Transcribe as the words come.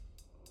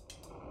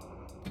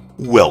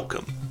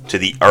Welcome to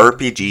the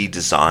RPG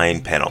Design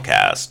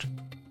Panelcast,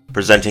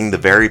 presenting the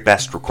very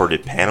best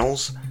recorded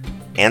panels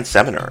and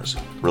seminars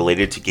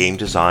related to game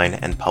design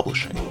and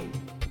publishing.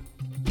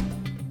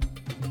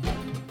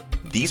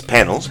 These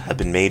panels have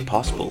been made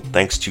possible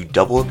thanks to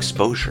Double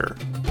Exposure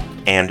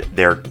and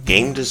their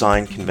game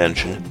design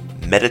convention,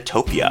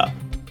 Metatopia,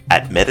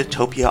 at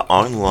Metatopia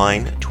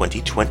Online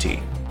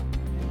 2020.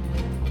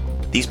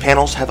 These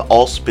panels have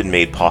also been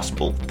made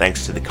possible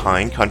thanks to the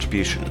kind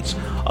contributions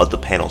of the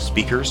panel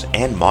speakers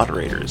and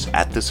moderators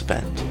at this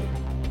event.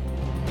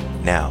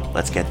 Now,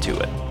 let's get to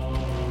it.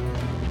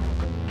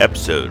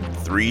 Episode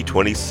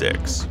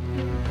 326,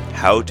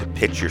 How to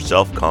Pitch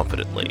Yourself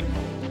Confidently,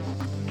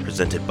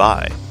 presented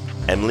by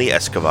Emily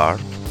Escobar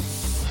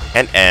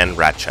and Anne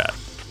Ratchet.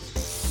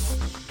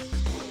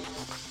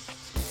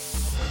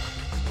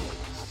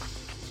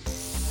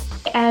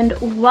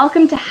 And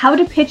welcome to How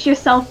to Pitch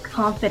Yourself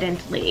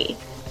Confidently.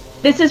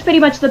 This is pretty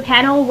much the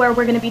panel where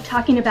we're going to be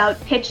talking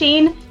about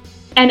pitching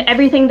and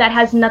everything that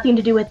has nothing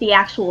to do with the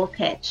actual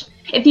pitch.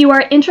 If you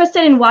are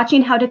interested in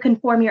watching how to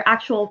conform your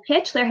actual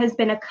pitch, there has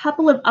been a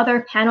couple of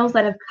other panels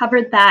that have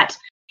covered that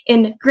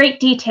in great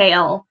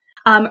detail.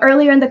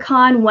 Earlier in the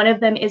con, one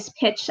of them is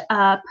Pitch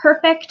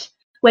Perfect,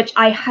 which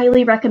I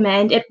highly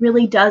recommend. It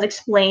really does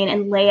explain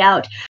and lay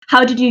out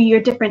how to do your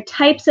different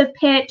types of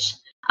pitch,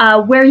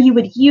 where you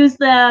would use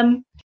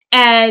them,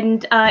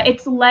 and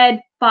it's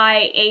led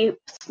by a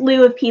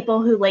slew of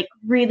people who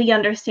really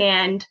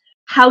understand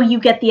how you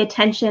get the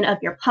attention of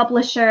your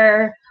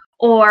publisher,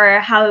 or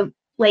how,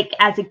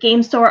 as a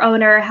game store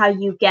owner, how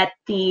you get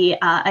the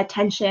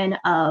attention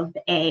of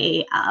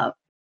a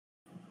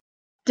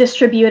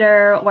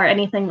distributor or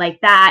anything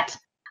like that.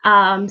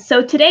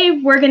 So today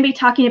we're going to be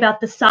talking about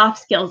the soft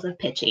skills of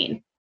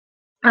pitching.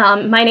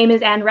 My name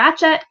is Anne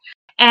Ratchet,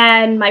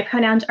 and my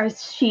pronouns are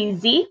she,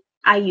 ze.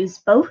 I use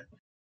both.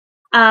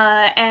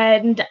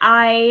 And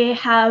I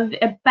have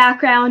a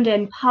background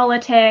in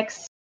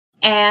politics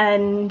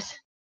and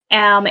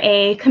am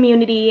a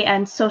community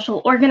and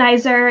social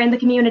organizer in the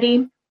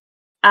community.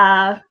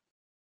 Yeah,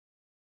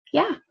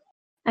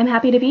 I'm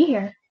happy to be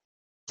here.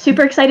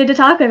 Super excited to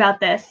talk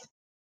about this.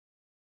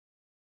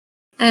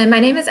 And my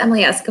name is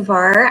Emily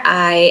Escobar.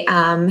 I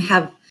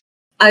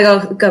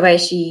go by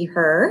she,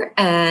 her,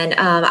 and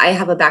I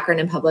have a background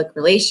in public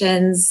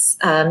relations,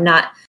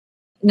 not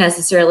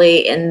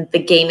necessarily in the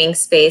gaming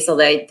space,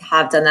 although I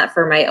have done that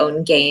for my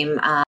own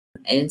game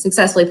and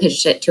successfully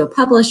pitched it to a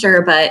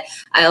publisher. But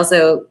I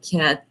also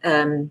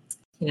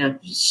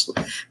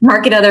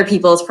market other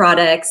people's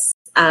products,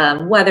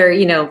 whether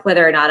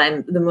or not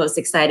I'm the most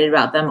excited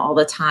about them all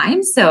the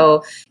time.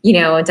 So,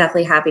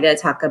 definitely happy to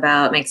talk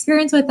about my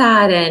experience with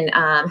that and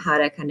how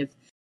to kind of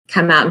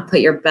come out and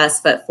put your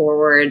best foot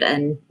forward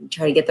and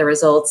try to get the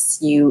results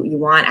you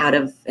want out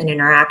of an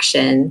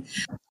interaction.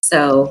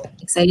 So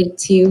excited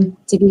to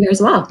be here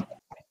as well.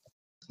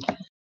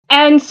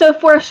 And so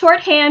for a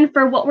shorthand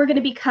for what we're going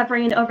to be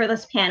covering over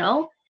this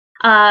panel,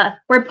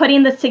 we're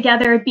putting this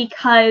together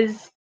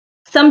because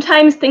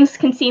sometimes things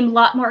can seem a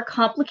lot more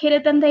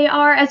complicated than they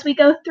are as we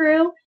go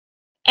through.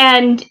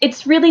 And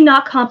it's really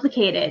not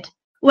complicated.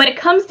 What it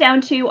comes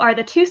down to are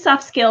the two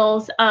soft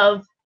skills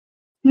of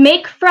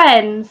make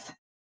friends,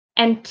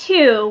 and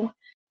two,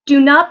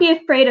 do not be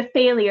afraid of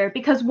failure,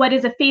 because what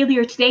is a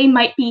failure today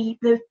might be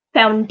the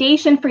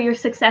foundation for your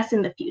success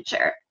in the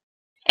future.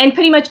 And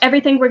pretty much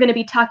everything we're going to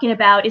be talking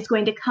about is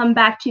going to come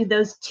back to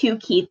those two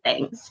key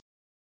things.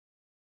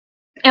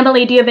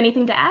 Emily, do you have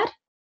anything to add?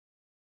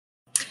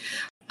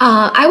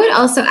 I would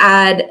also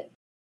add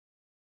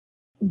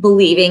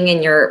believing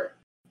in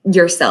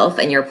yourself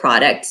and your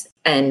product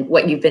and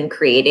what you've been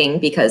creating,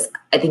 because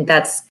I think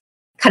that's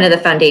kind of the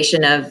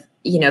foundation of,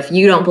 if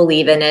you don't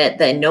believe in it,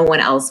 then no one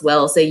else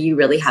will. So you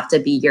really have to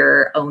be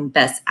your own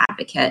best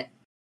advocate.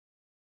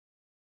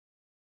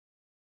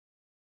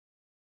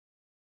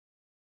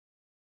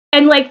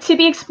 And to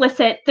be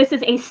explicit, this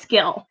is a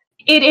skill.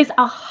 It is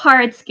a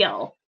hard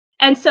skill.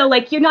 And so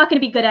you're not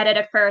going to be good at it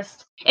at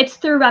first. It's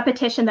through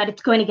repetition that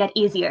it's going to get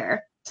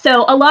easier.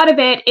 So a lot of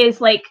it is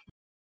the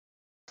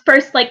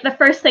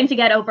first thing to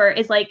get over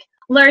is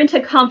learn to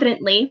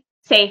confidently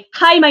say,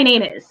 "Hi, my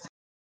name is."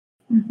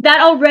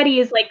 That already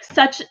is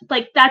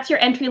that's your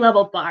entry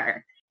level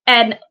bar.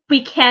 And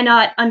we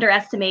cannot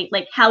underestimate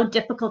how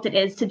difficult it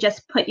is to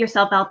just put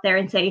yourself out there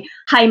and say,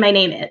 "Hi, my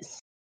name is."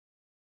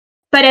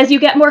 But as you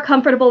get more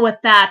comfortable with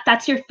that,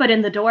 that's your foot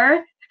in the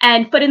door.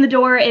 And foot in the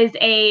door is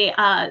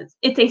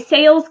it's a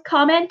sales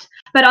comment,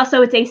 but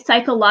also it's a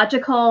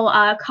psychological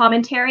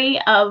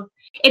commentary of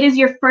it is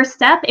your first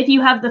step. If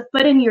you have the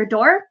foot in your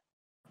door,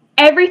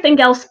 everything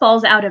else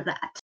falls out of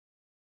that.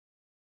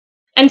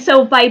 And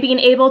so by being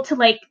able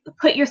to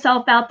put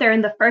yourself out there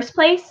in the first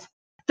place,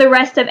 the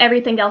rest of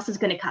everything else is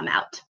going to come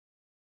out.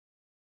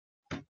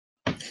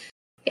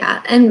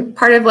 Yeah, and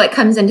part of what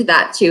comes into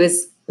that too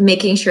is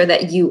making sure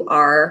that you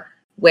are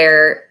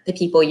where the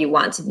people you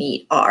want to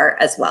meet are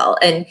as well.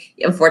 And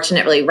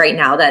unfortunately, right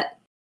now that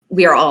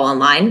we are all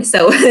online,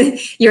 so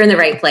you're in the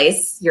right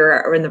place.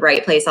 You're in the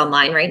right place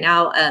online right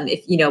now.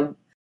 If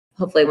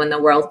hopefully when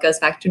the world goes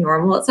back to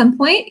normal at some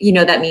point,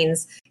 that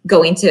means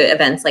going to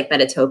events like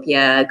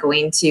Metatopia,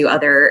 going to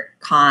other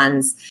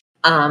cons,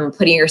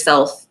 putting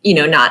yourself,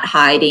 not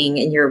hiding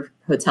in your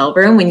hotel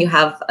room when you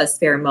have a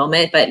spare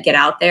moment, but get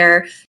out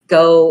there,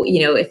 go,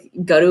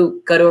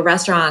 go to a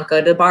restaurant,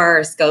 go to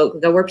bars, go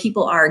where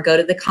people are, go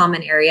to the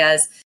common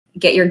areas,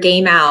 get your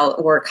game out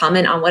or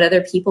comment on what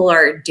other people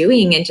are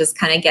doing and just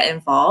kind of get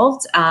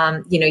involved.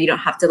 You don't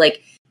have to if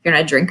you're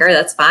not a drinker,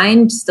 that's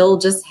fine. Still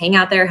just hang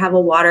out there, have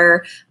a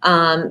water.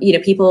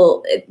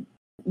 People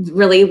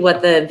really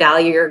what the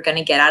value you're going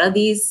to get out of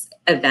these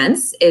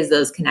events is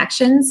those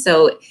connections.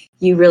 So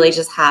you really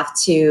just have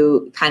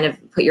to kind of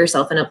put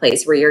yourself in a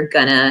place where you're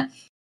gonna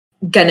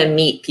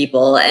meet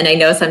people. And I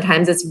know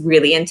sometimes it's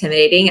really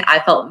intimidating. I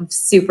felt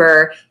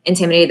super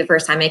intimidated the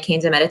first time I came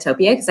to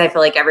Metatopia because I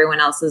feel like everyone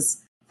else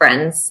was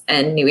friends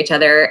and knew each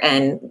other.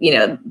 And,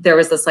 there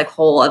was this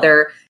whole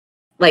other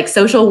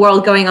social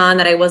world going on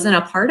that I wasn't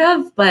a part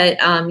of.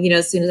 But,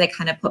 as soon as I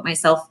kind of put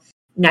myself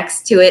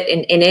next to it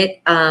and in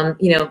it,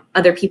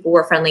 other people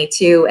were friendly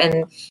too.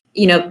 And,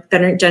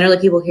 generally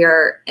people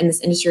here in this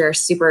industry are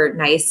super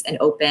nice and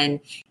open.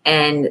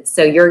 And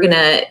so you're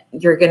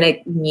gonna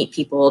meet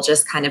people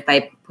just kind of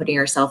by putting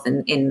yourself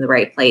in the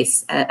right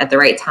place at the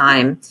right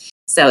time.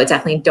 So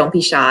definitely don't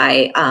be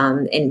shy.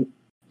 And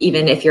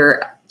even if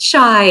you're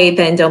shy,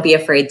 then don't be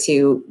afraid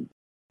to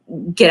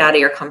get out of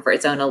your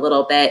comfort zone a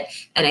little bit.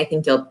 And I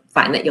think you'll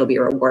find that you'll be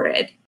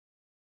rewarded.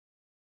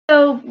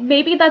 So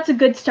maybe that's a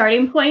good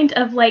starting point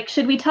of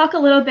should we talk a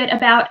little bit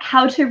about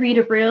how to read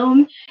a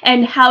room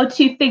and how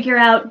to figure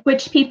out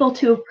which people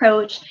to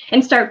approach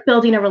and start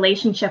building a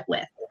relationship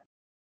with?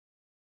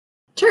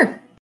 Sure.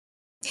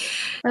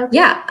 Okay.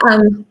 Yeah.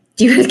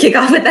 Do you want to kick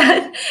off with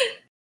that?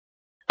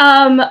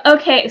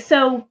 Okay.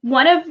 So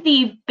one of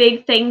the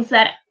big things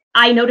that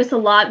I notice a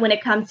lot when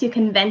it comes to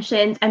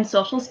conventions and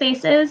social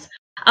spaces,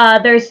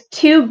 there's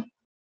two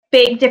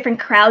big different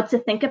crowds to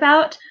think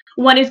about.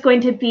 One is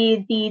going to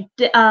be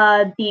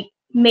the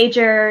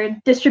major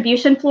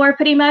distribution floor,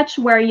 pretty much,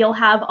 where you'll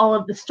have all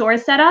of the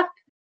stores set up.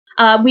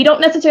 We don't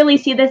necessarily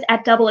see this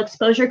at double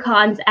exposure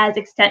cons as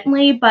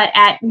extensively, but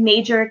at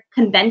major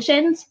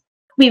conventions,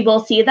 we will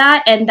see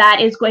that. And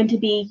that is going to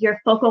be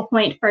your focal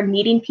point for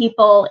meeting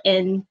people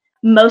in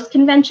most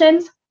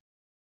conventions.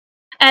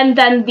 And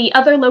then the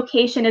other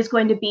location is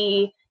going to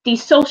be the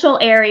social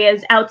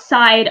areas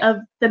outside of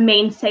the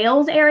main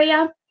sales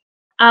area.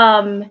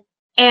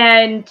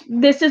 And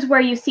this is where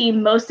you see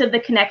most of the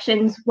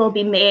connections will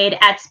be made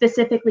at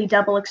specifically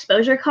double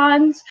exposure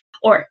cons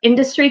or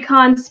industry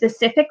cons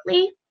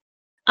specifically.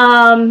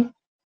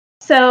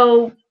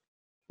 So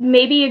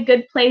maybe a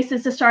good place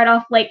is to start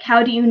off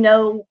how do you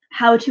know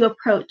how to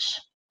approach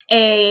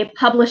a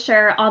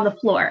publisher on the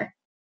floor?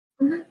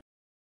 Mm-hmm.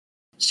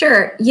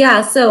 Sure.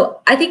 Yeah.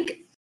 So I think,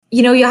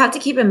 you have to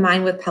keep in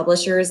mind with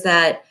publishers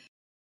that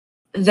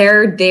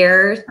they're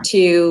there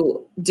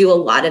to do a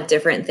lot of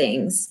different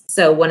things.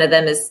 So one of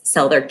them is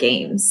sell their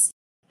games.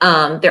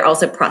 They're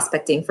also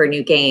prospecting for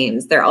new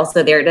games. They're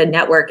also there to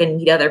network and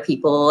meet other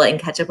people and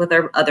catch up with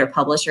their other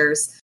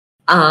publishers.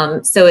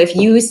 So if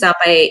you stop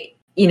by,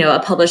 a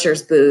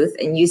publisher's booth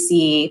and you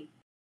see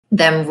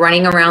them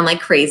running around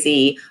like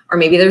crazy, or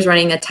maybe there's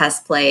running a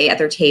test play at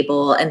their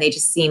table and they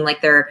just seem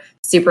like they're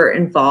super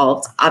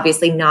involved,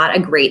 obviously not a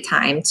great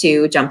time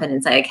to jump in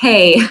and say,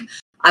 hey,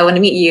 I want to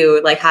meet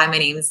you. Hi, my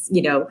name's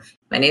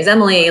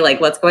Emily.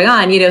 What's going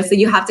on? So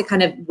you have to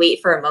kind of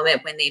wait for a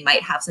moment when they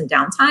might have some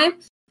downtime.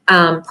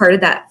 Part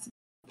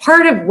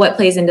of what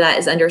plays into that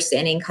is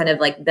understanding kind of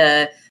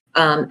the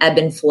ebb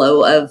and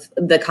flow of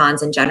the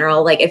cons in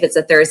general. If it's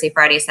a Thursday,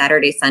 Friday,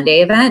 Saturday,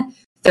 Sunday event,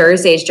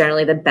 Thursday is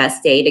generally the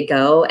best day to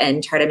go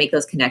and try to make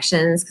those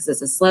connections because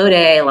it's a slow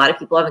day. A lot of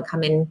people haven't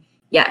come in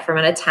yet from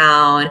out of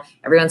town.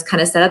 Everyone's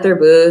kind of set up their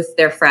booth.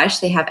 They're fresh.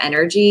 They have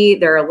energy.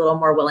 They're a little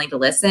more willing to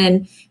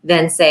listen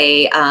than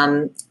say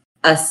a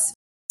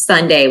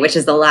Sunday, which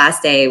is the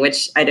last day,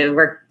 which I know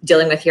we're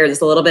dealing with here.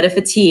 There's a little bit of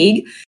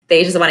fatigue.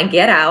 They just want to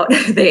get out.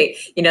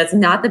 It's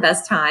not the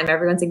best time.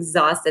 Everyone's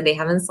exhausted. They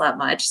haven't slept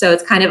much. So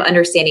it's kind of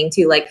understanding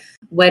too,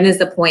 when is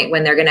the point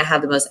when they're going to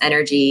have the most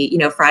energy?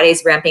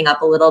 Friday's ramping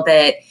up a little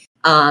bit.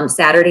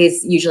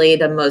 Saturday's usually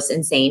the most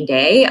insane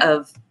day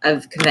of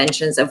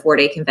conventions, of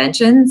 4-day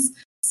conventions.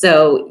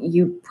 So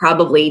you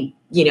probably,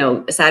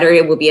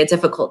 Saturday will be a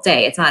difficult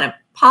day. It's not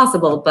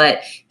impossible,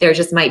 but there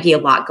just might be a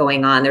lot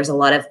going on. There's a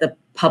lot of the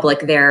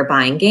public there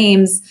buying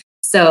games.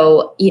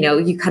 So,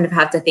 you kind of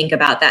have to think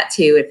about that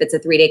too. If it's a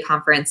 3-day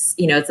conference,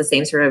 it's the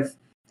same sort of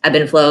ebb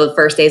and flow.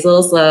 First day's a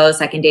little slow.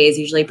 Second day is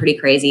usually pretty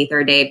crazy.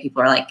 Third day,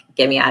 people are like,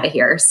 get me out of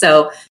here.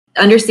 So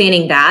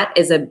understanding that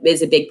is a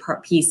big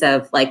piece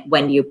of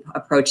when do you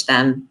approach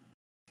them.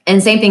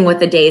 And same thing with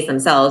the days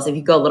themselves. If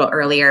you go a little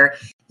earlier,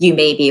 you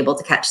may be able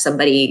to catch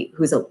somebody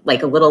who's a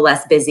little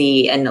less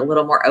busy and a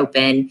little more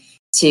open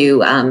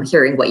to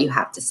hearing what you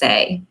have to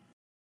say.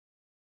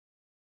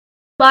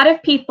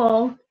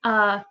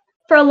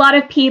 For a lot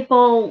of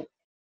people,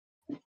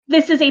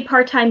 this is a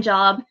part-time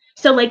job.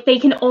 So like they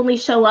can only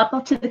show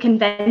up to the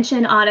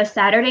convention on a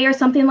Saturday or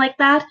something like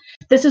that.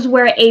 This is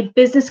where a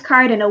business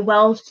card and a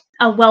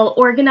well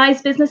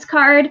organized business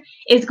card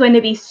is going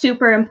to be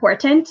super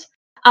important.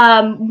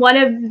 One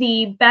of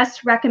the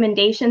best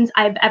recommendations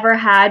I've ever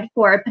had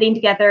for putting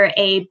together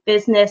a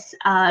business,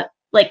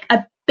 like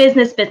a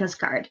business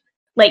card,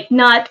 like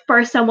not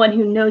for someone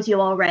who knows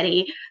you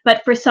already,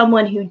 but for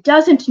someone who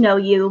doesn't know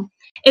you,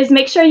 is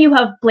make sure you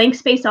have blank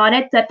space on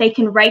it that they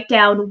can write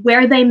down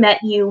where they met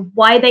you,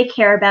 why they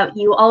care about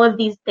you, all of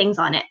these things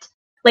on it.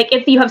 Like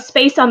if you have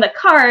space on the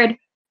card,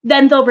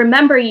 then they'll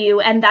remember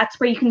you, and that's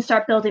where you can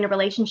start building a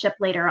relationship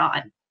later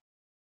on.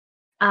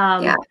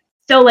 Yeah.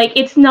 So like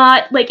it's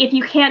not like if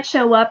you can't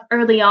show up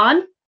early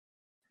on,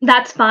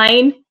 that's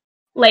fine.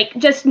 Like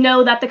just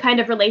know that the kind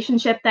of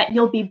relationship that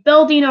you'll be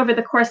building over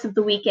the course of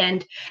the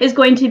weekend is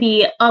going to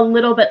be a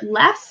little bit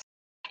less,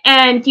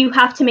 and you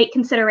have to make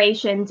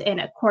considerations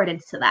in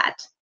accordance to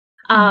that.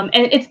 And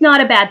it's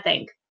not a bad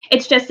thing.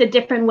 It's just a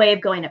different way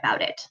of going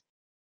about it.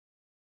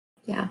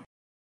 Yeah.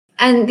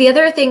 And the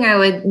other thing I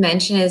would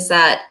mention is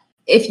that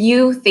if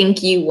you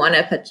think you want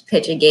to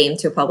pitch a game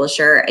to a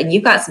publisher and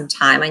you've got some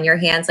time on your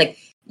hands, like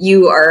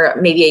you are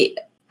maybe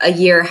a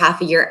year,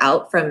 half a year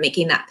out from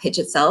making that pitch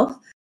itself,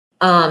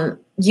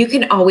 you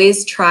can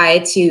always try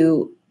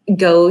to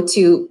go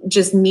to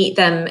just meet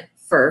them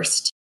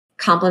first,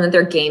 compliment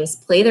their games,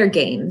 play their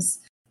games,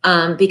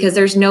 because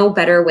there's no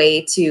better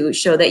way to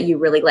show that you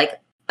really like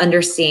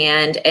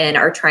understand and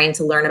are trying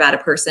to learn about a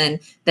person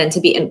than to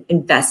be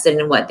invested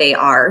in what they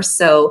are.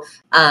 So,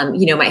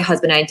 my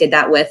husband and I did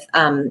that with,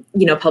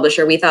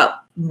 publisher we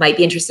thought might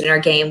be interested in our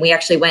game. We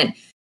actually went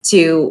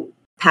to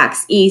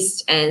PAX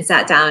East and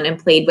sat down and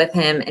played with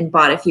him and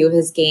bought a few of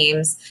his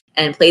games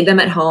and played them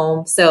at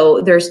home.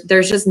 So there's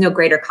just no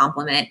greater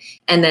compliment.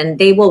 And then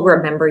they will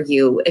remember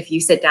you if you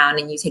sit down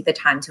and you take the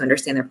time to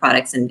understand their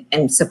products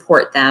and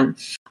support them,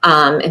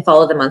 and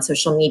follow them on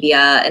social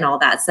media and all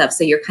that stuff.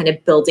 So you're kind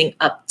of building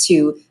up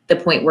to the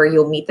point where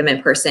you'll meet them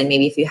in person.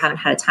 Maybe if you haven't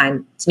had a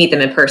time to meet them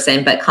in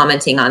person, but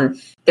commenting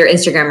on their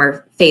Instagram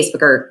or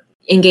Facebook or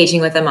engaging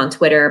with them on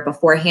Twitter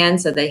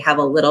beforehand, so they have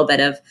a little bit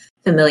of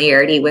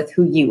familiarity with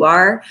who you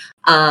are.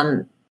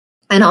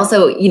 And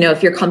also,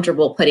 if you're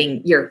comfortable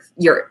putting your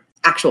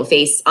actual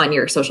face on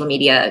your social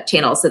media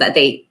channel so that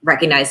they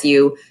recognize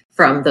you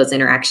from those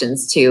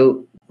interactions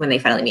too when they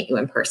finally meet you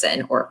in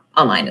person or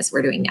online, as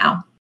we're doing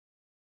now.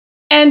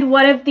 And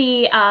one of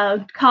the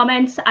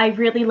comments I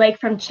really like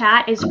from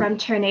chat is from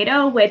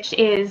Tornado, which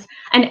is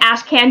an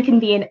Ashcan can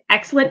be an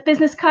excellent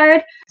business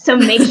card. So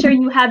make sure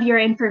you have your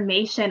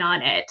information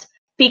on it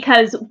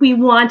because we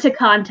want to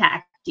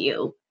contact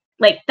you.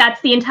 Like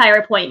that's the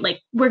entire point.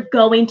 Like we're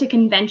going to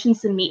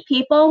conventions to meet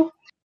people,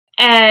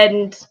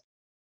 and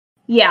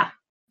yeah,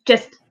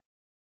 just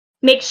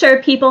make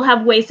sure people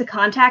have ways to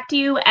contact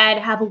you and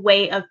have a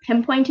way of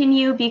pinpointing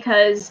you,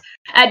 because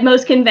at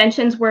most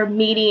conventions we're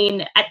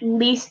meeting at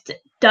least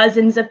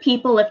dozens of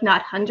people, if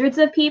not hundreds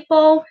of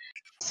people.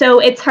 So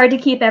it's hard to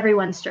keep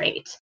everyone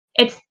straight.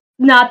 It's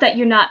not that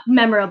you're not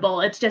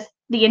memorable. It's just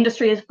the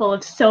industry is full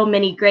of so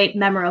many great,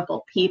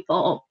 memorable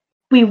people.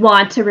 We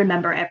want to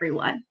remember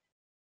everyone.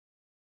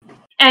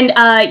 And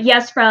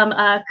yes, from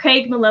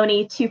Craig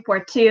Maloney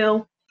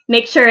 242,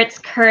 make sure it's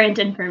current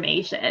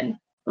information.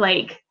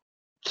 Like,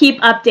 keep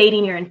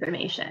updating your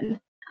information.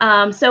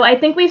 So I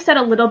think we've said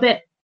a little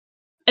bit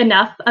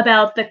enough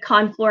about the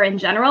con floor in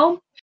general.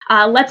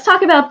 Let's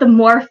talk about the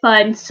more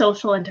fun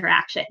social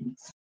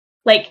interactions.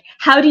 Like,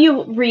 how do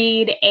you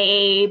read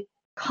a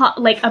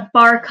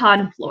bar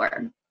con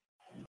floor?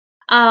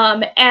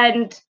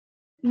 And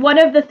one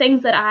of the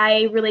things that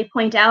I really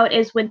point out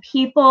is when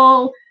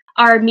people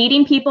are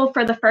meeting people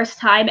for the first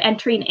time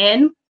entering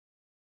in,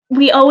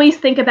 we always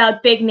think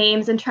about big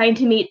names and trying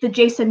to meet the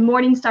Jason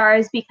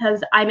Morningstars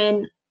because I'm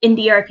in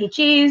indie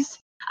RPGs,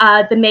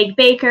 the Meg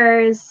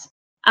Bakers,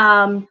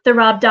 the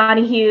Rob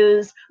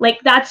Donahues. Like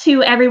that's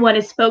who everyone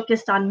is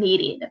focused on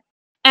meeting.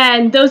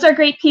 And those are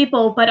great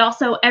people, but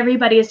also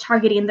everybody is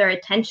targeting their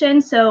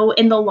attention. So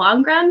in the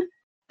long run,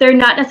 they're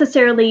not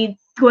necessarily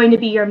going to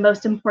be your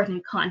most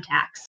important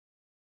contacts.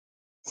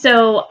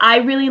 So I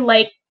really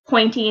like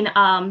pointing,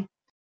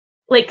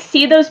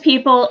 see those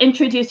people,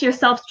 introduce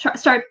yourself,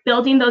 start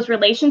building those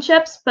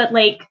relationships, but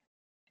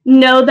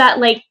know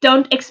that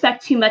don't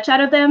expect too much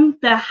out of them.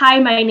 The hi,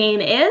 my name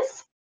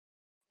is,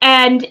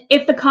 and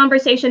if the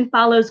conversation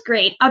follows,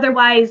 great.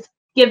 Otherwise,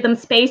 give them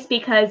space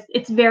because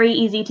it's very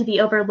easy to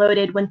be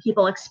overloaded when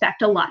people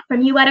expect a lot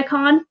from you at a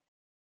con.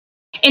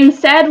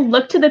 Instead,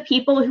 look to the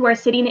people who are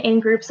sitting in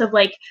groups of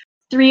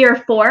 3 or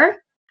 4.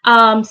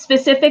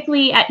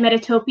 Specifically at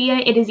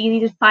Metatopia, it is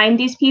easy to find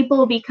these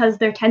people because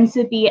there tends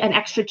to be an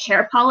extra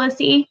chair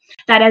policy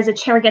that as a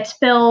chair gets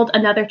filled,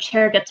 another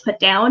chair gets put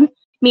down,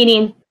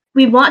 meaning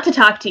we want to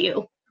talk to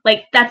you.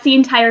 That's the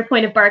entire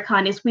point of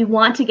BarCon is we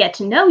want to get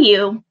to know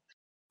you.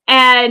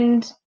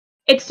 And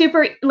it's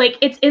super,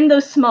 it's in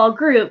those small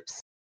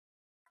groups.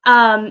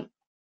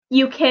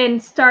 You can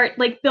start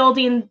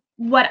building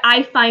what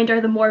I find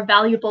are the more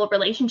valuable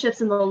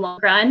relationships in the long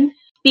run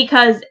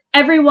because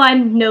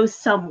everyone knows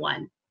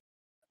someone.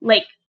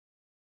 like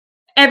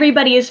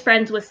everybody is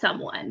friends with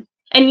someone,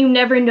 and you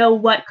never know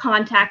what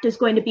contact is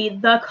going to be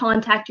the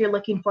contact you're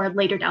looking for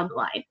later down the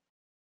line.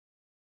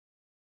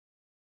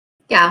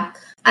 Yeah,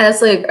 I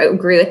absolutely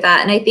agree with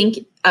that. And I think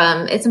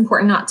it's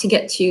important not to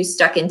get too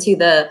stuck into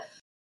the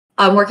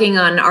working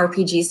on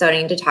RPG,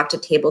 starting to talk to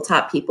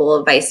tabletop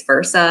people, vice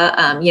versa.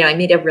 I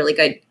made a really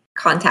good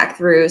contact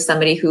through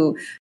somebody who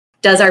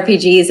does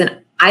RPGs, and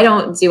I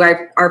don't do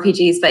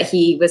RPGs, but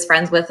he was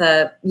friends with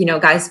a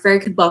guy who's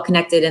very well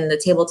connected in the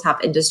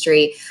tabletop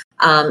industry,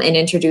 and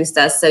introduced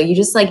us. So you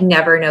just like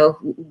never know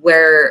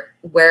where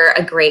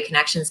a great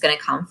connection is going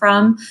to come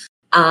from.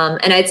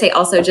 And I'd say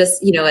also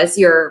just as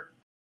you're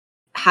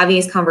having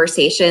these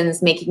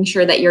conversations, making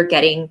sure that you're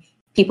getting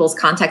people's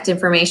contact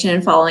information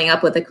and following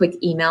up with a quick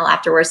email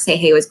afterwards, say,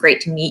 hey, it was great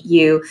to meet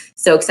you.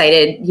 So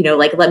excited,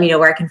 let me know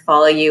where I can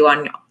follow you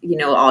on,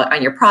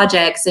 on your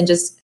projects, and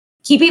just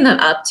keeping them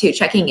up to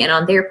checking in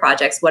on their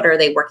projects. What are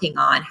they working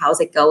on?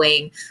 How's it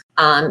going?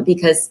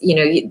 Because,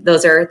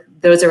 those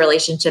are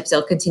relationships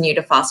they'll continue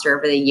to foster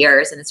over the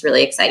years. And it's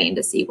really exciting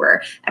to see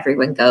where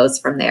everyone goes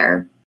from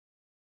there.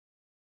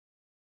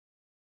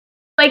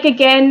 Like,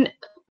 again,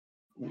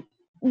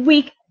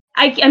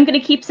 I'm going to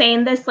keep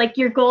saying this, like,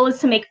 your goal is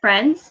to make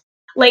friends.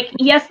 Like,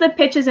 yes, the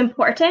pitch is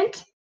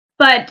important,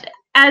 but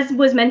as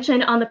was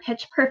mentioned on the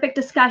Pitch Perfect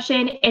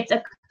discussion, it's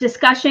a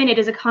discussion, it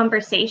is a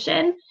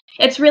conversation.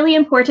 It's really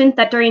important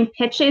that during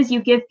pitches,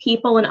 you give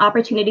people an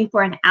opportunity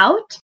for an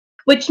out,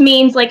 which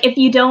means, like, if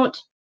you don't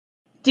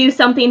do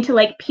something to,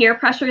 like, peer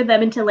pressure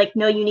them into, like,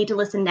 no, you need to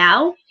listen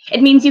now,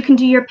 it means you can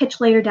do your pitch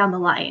later down the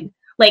line.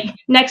 Like,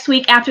 next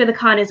week after the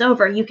con is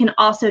over, you can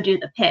also do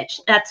the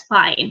pitch. That's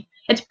fine.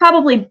 It's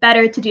probably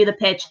better to do the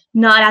pitch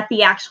not at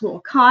the actual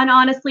con,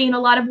 honestly, in a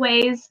lot of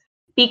ways,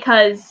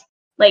 because,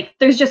 like,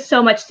 there's just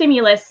so much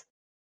stimulus,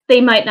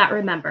 they might not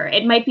remember.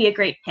 It might be a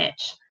great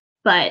pitch,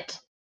 but,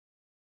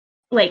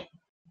 like,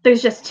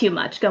 there's just too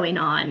much going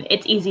on.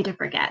 It's easy to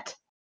forget.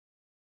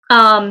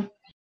 And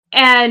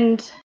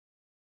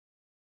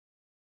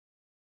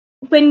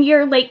when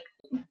you're, like,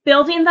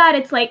 building that,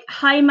 it's like,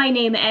 hi, my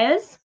name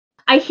is,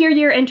 I hear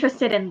you're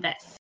interested in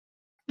this.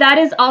 That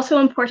is also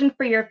important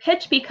for your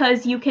pitch,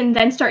 because you can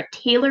then start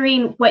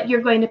tailoring what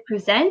you're going to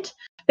present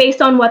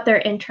based on what their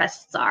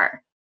interests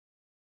are.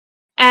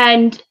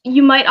 And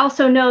you might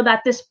also know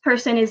that this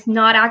person is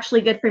not actually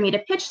good for me to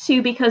pitch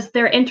to, because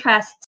their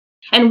interests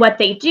and what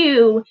they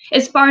do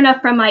is far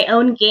enough from my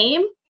own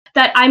game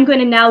that I'm going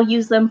to now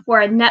use them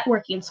for a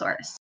networking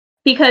source.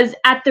 Because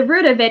at the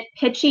root of it,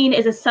 pitching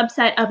is a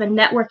subset of a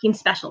networking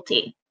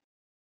specialty.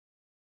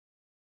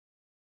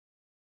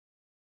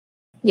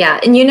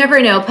 Yeah, and you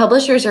never know.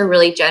 Publishers are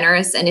really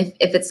generous, and if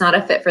it's not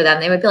a fit for them,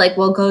 they would be like,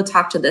 well, go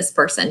talk to this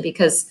person,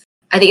 because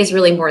I think it's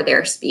really more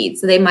their speed.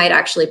 So they might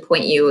actually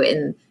point you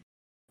in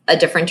a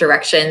different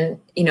direction,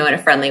 in a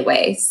friendly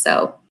way.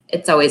 So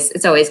it's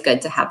always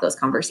good to have those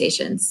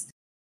conversations.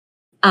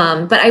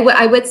 But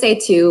I would say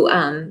too,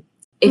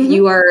 if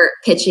you are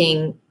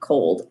pitching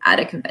cold at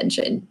a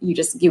convention,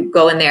 you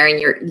go in there and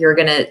you're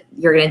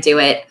gonna do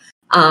it.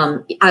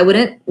 I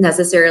wouldn't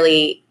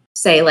necessarily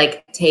say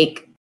like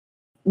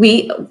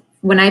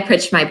when I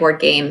pitched my board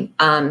game,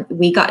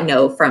 we got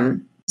no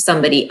from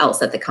somebody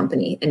else at the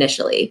company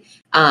initially.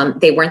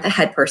 They weren't the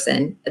head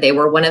person. They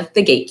were one of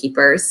the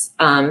gatekeepers.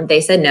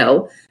 They said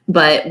no,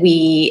 but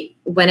we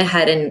went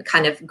ahead and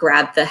kind of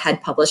grabbed the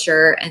head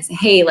publisher and said,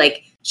 hey,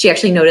 like, she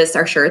actually noticed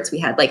our shirts. We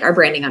had like our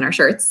branding on our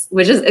shirts,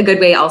 which is a good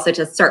way also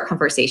to start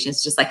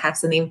conversations, just like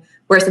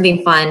wear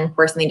something fun,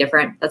 wear something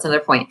different. That's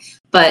another point.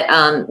 But,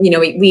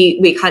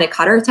 we kind of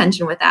caught her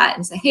attention with that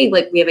and said, hey,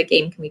 like, we have a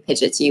game. Can we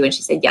pitch it to you? And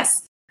she said,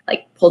 yes.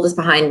 Like, pulled us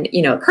behind,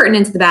 a curtain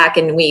into the back,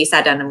 and we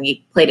sat down and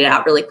we played it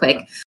out really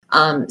quick.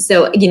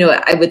 So,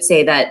 I would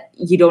say that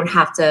you don't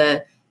have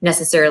to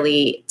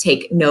necessarily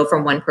take no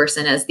from one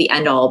person as the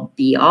end all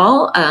be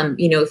all.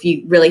 If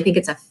you really think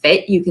it's a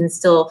fit, you can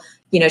still,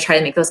 try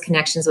to make those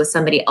connections with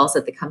somebody else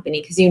at the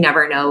company, because you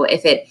never know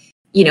if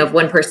if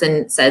one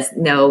person says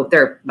no,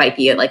 there might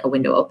be like a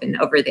window open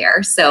over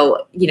there.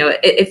 So,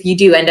 if you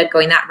do end up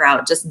going that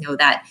route, just know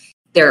that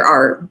there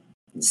are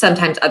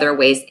sometimes other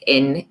ways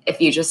in,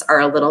 if you just are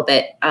a little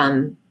bit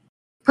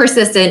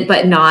persistent,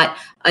 but not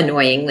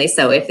annoyingly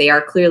so. If they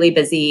are clearly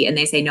busy and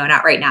they say no,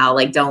 not right now,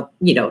 like, don't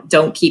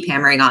keep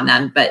hammering on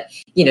them, but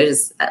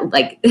just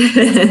like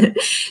to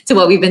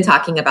what we've been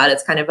talking about,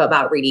 it's kind of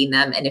about reading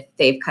them, and if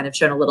they've kind of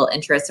shown a little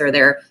interest or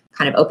they're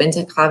kind of open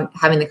to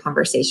having the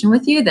conversation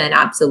with you, then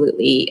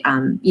absolutely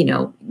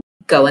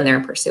go in there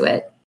and pursue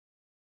it.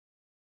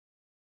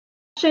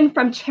 Question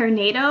from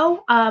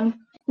Chernado,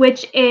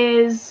 which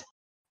is,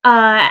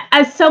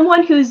 as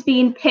someone who's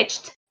being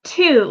pitched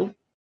to,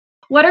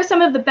 what are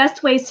some of the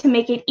best ways to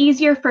make it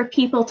easier for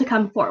people to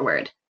come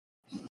forward?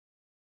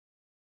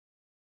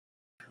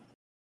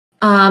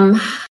 I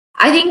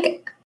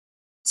think,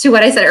 to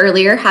what I said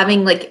earlier,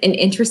 having like an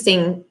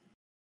interesting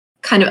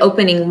kind of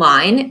opening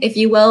line, if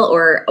you will,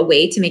 or a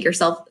way to make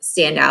yourself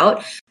stand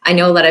out. I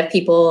know a lot of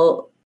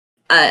people,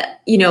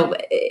 whether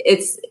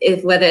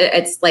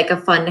it's like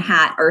a fun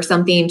hat or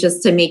something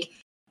just to make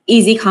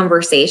easy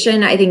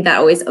conversation. I think that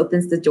always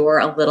opens the door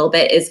a little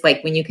bit, is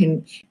like when you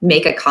can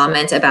make a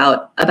comment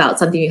about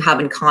something you have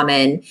in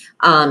common.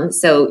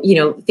 So, you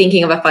know,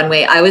 thinking of a fun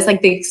way, I always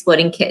like the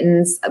Exploding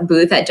Kittens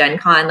booth at Gen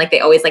Con. Like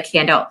they always like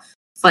hand out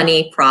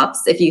funny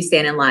props. If you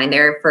stand in line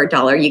there for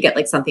 $1, you get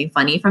like something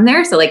funny from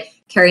there. So like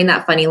carrying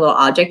that funny little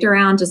object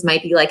around just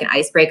might be like an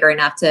icebreaker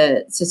enough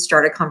to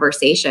start a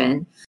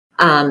conversation.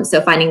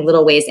 So finding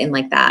little ways in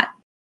like that.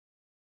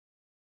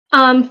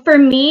 For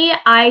me,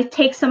 I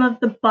take some of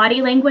the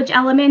body language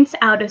elements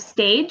out of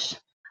stage.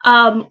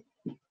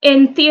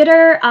 In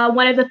theater,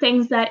 one of the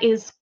things that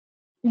is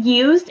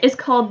used is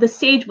called the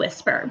stage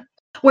whisper,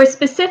 where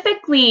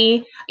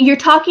specifically you're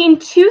talking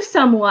to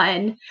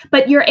someone,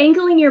 but you're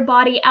angling your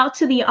body out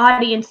to the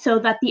audience so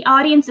that the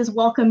audience is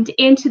welcomed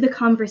into the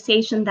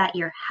conversation that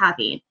you're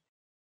having.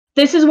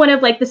 This is one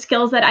of like the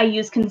skills that I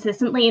use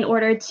consistently in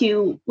order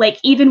to, like,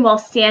 even while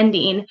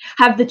standing,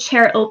 have the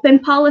chair open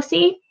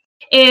policy,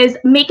 is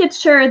making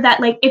sure that,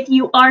 like, if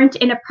you aren't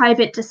in a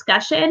private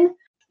discussion,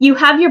 you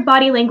have your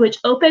body language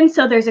open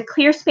so there's a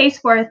clear space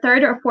for a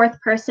third or fourth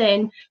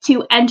person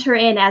to enter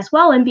in as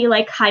well and be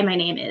like, hi, my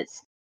name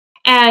is.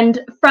 And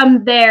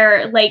from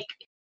there, like,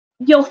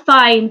 you'll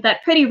find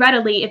that pretty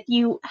readily, if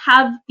you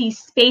have the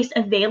space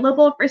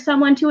available for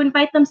someone to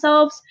invite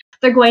themselves,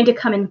 they're going to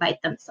come invite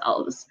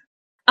themselves.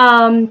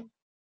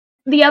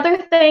 The other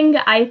thing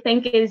I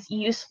think is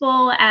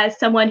useful as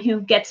someone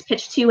who gets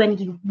pitched to and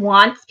you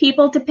want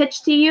people to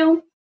pitch to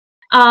you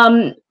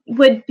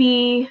would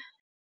be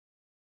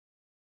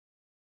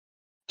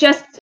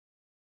just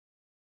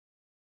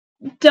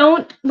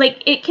don't,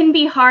 like, it can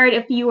be hard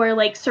if you are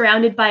like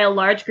surrounded by a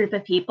large group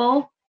of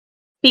people,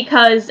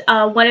 because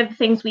one of the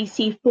things we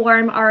see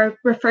form are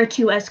referred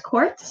to as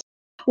courts,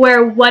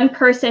 where one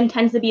person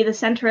tends to be the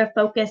center of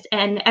focus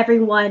and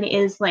everyone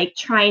is like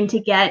trying to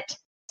get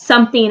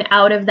something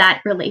out of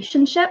that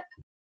relationship.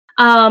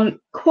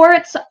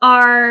 Courts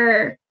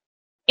are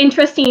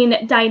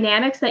interesting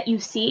dynamics that you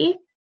see,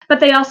 but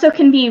they also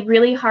can be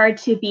really hard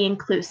to be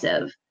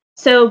inclusive.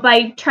 So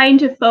by trying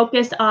to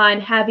focus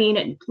on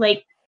having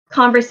like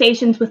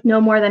conversations with no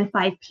more than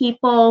 5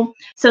 people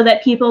so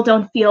that people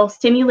don't feel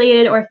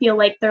stimulated or feel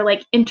like they're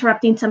like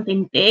interrupting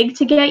something big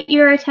to get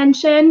your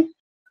attention,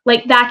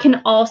 like that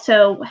can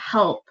also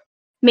help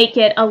make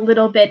it a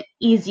little bit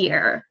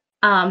easier.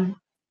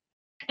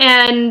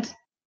 And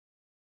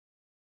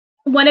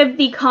one of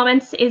the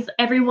comments is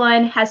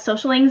everyone has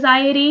social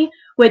anxiety,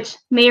 which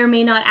may or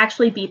may not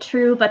actually be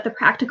true, but the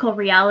practical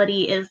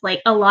reality is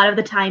like a lot of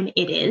the time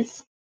it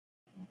is.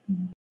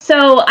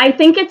 So I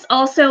think it's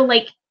also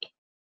like,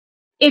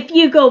 if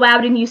you go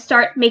out and you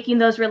start making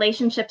those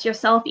relationships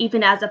yourself,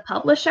 even as a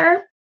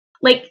publisher,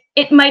 like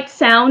it might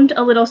sound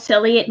a little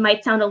silly, it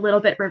might sound a little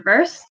bit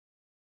reverse,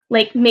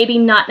 like maybe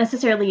not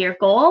necessarily your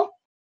goal,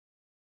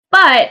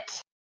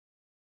 but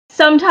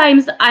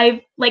sometimes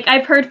I've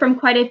heard from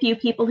quite a few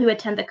people who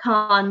attend the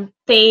con,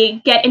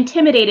 they get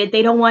intimidated,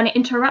 they don't want to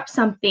interrupt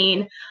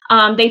something,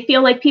 they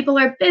feel like people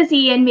are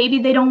busy and maybe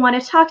they don't want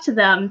to talk to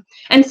them.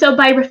 And so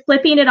by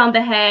flipping it on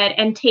the head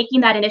and taking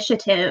that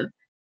initiative,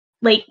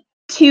 like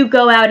to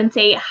go out and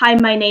say, hi,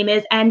 my name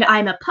is, and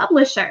I'm a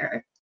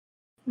publisher,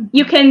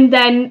 you can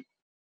then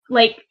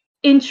like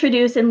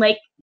introduce and like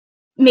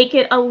make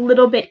it a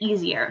little bit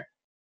easier.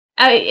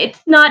 It's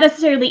not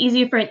necessarily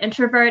easy for an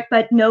introvert,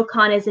 but no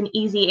con is an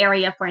easy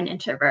area for an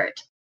introvert.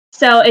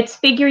 So it's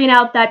figuring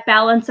out that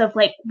balance of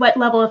like, what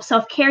level of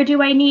self-care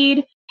do I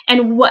need,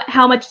 and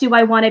how much do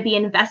I want to be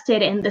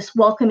invested in this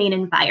welcoming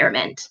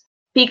environment?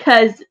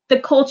 Because the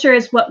culture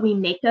is what we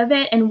make of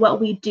it and what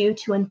we do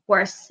to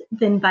enforce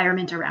the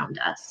environment around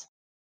us.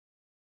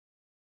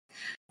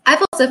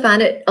 I've also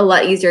found it a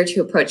lot easier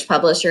to approach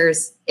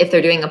publishers if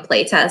they're doing a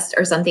play test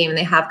or something and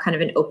they have kind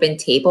of an open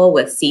table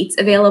with seats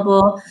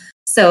available.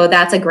 So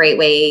that's a great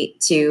way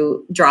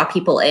to draw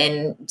people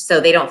in so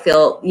they don't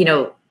feel, you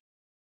know,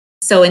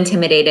 so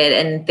intimidated,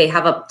 and they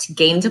have a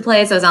game to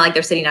play. So it's not like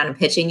they're sitting down and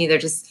pitching you. They're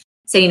just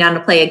sitting down to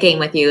play a game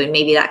with you, and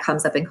maybe that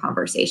comes up in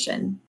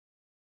conversation.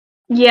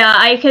 Yeah,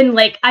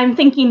 I'm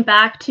thinking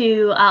back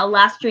to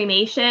Last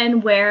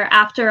Dreamation, where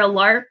after a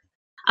LARP,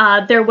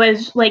 there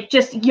was like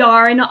just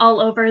yarn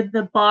all over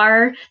the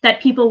bar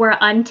that people were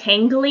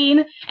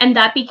untangling, and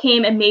that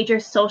became a major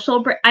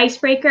social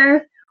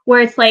icebreaker,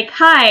 where it's like,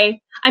 hi,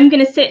 I'm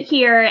going to sit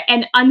here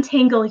and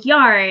untangle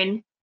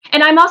yarn,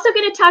 and I'm also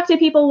going to talk to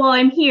people while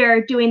I'm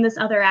here doing this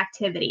other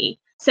activity.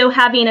 So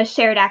having a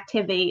shared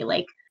activity,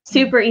 like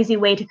super easy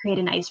way to create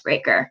an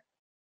icebreaker.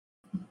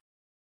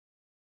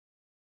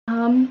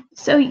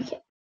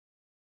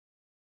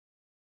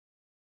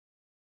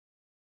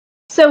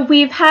 So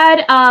we've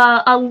had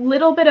a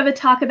little bit of a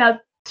talk about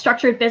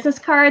structured business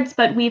cards,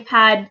 but we've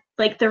had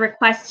like the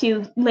request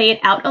to lay it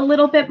out a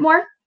little bit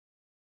more.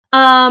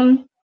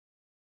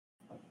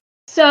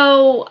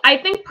 So I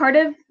think part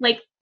of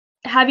like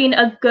having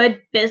a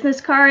good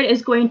business card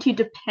is going to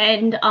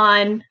depend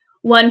on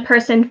one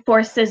person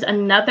forces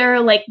another,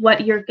 like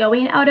what you're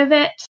going out of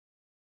it.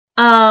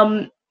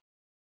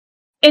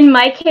 in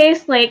my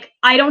case, like,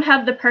 I don't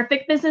have the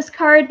perfect business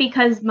card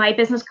because my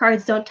business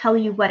cards don't tell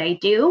you what I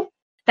do.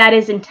 That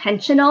is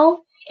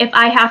intentional. If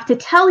I have to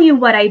tell you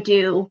what I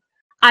do,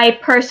 I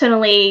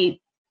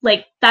personally,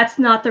 like, that's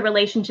not the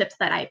relationships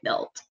that I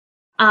built.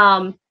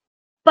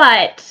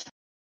 But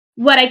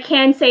what I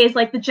can say is,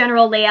 like, the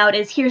general layout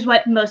is here's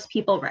what most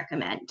people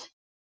recommend.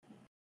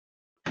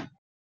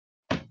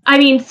 I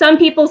mean, some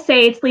people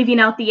say it's leaving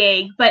out the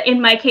egg, but in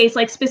my case,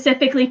 like,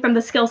 specifically from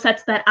the skill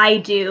sets that I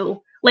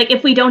do, like,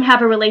 if we don't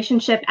have a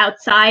relationship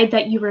outside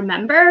that you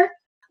remember,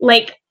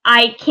 like,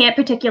 I can't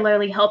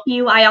particularly help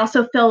you. I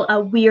also fill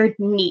a weird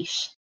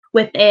niche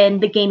within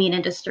the gaming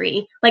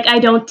industry. Like, I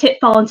don't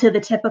fall into the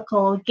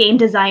typical game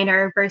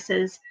designer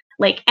versus,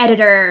 like,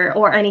 editor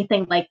or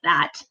anything like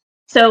that.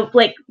 So,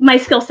 like, my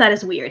skill set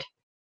is weird.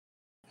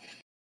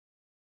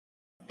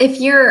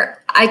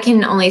 I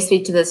can only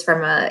speak to this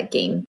from a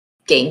game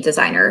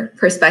designer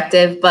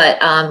perspective, but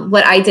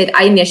what I did,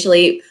 I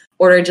initially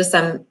ordered just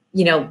some,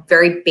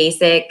 very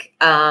basic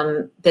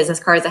business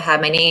cards that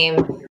had my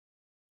name,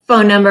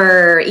 phone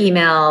number,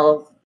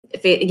 email,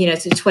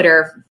 to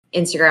Twitter,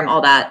 Instagram,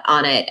 all that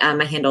on it,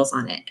 my handles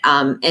on it.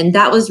 And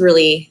that was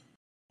really,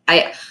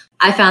 I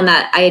found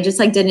that I just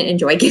didn't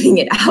enjoy giving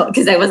it out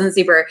because I wasn't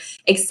super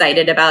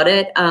excited about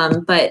it.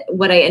 But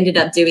what I ended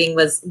up doing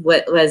was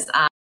when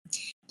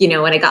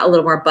I got a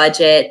little more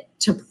budget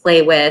to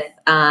play with,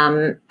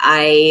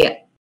 I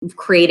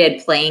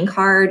created playing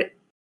card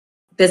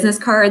business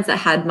cards that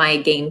had my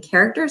game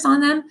characters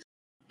on them.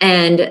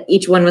 And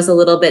each one was a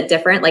little bit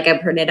different. Like, I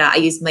printed out, I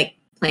used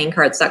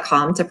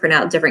playingcards.com to print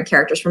out different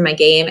characters from my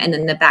game. And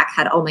then the back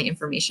had all my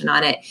information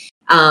on it.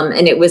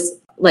 And it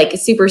was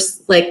super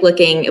slick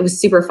looking. It was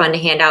super fun to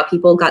hand out.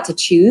 People got to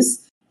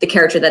choose the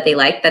character that they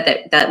liked,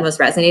 that most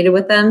resonated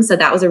with them. So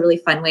that was a really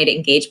fun way to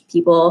engage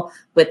people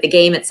with the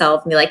game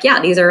itself and be like, yeah,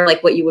 these are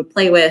what you would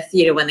play with,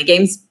 when the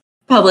game's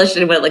published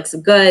and when it looks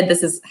good,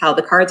 this is how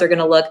the cards are going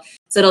to look.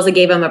 So it also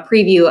gave them a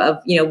preview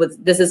of,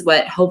 this is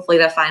what hopefully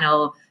the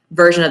final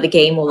version of the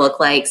game will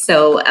look like.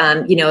 So,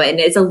 and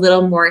it's a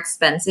little more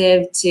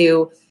expensive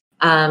to,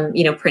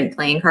 print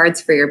playing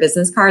cards for your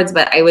business cards.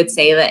 But I would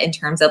say that in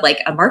terms of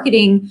a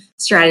marketing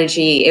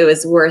strategy, it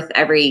was worth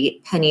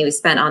every penny we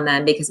spent on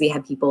them because we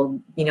had people,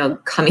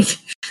 coming,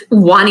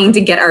 wanting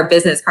to get our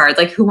business cards.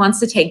 Who wants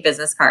to take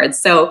business cards?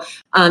 So,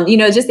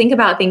 just think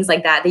about things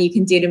like that you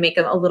can do to make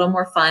them a little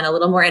more fun, a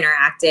little more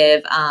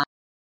interactive,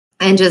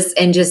 and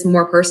just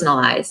more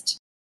personalized.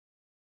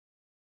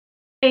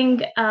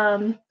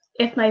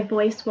 If my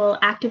voice will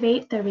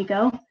activate, there we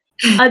go.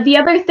 The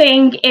other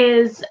thing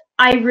is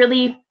I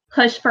really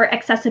push for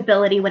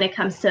accessibility when it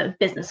comes to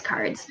business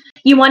cards.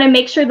 You want to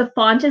make sure the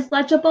font is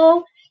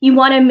legible. You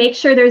want to make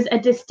sure there's a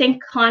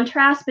distinct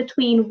contrast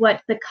between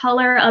what the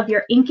color of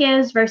your ink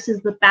is versus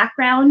the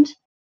background.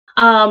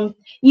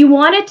 You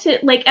want it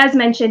to, as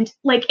mentioned,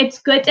 it's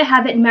good to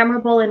have it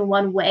memorable in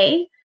one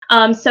way.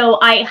 So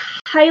I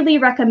highly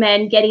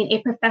recommend getting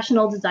a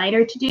professional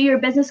designer to do your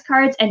business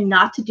cards and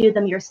not to do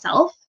them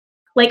yourself,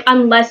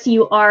 unless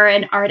you are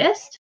an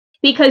artist,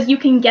 because you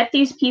can get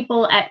these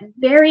people at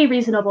very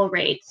reasonable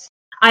rates.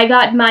 I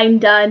got mine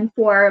done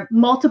for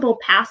multiple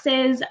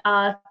passes,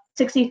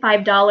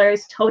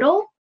 $65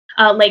 total,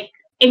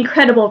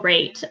 incredible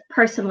rate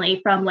personally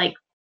from I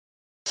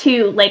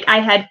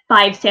had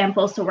 5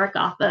 samples to work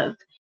off of.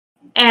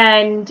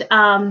 And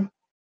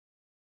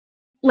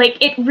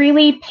it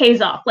really pays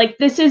off.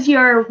 This is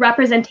your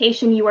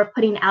representation you are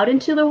putting out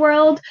into the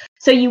world.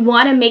 So you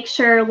want to make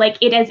sure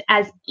it is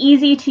as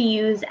easy to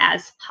use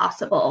as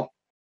possible.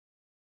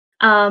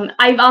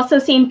 I've also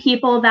seen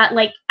people that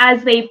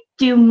as they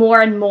do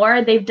more and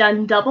more, they've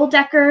done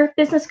double-decker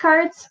business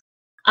cards.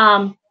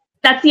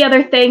 That's the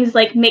other things,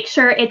 make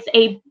sure it's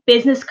a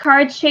business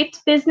card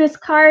shaped business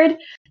card,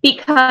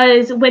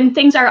 because when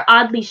things are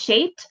oddly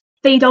shaped,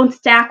 they don't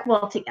stack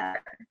well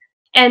together.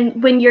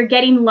 And when you're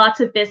getting lots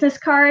of business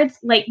cards,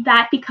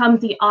 that becomes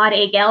the odd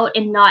egg out,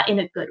 and not in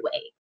a good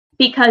way,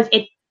 because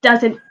it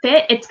doesn't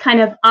fit. It's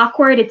kind of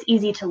awkward. It's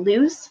easy to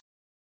lose.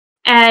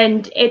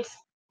 And it's,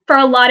 for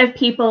a lot of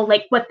people,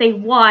 what they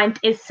want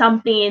is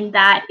something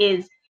that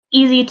is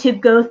easy to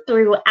go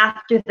through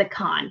after the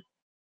con.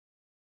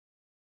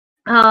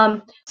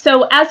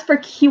 So as for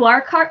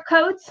QR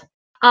codes,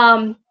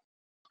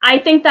 I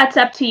think that's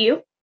up to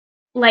you.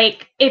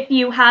 If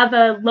you have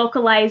a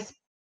localized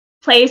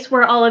place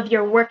where all of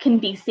your work can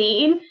be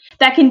seen,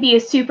 that can be a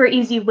super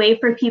easy way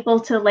for people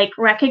to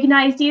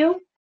recognize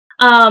you.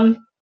 I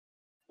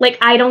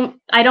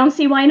don't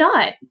see why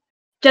not.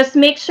 Just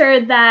make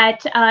sure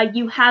that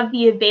you have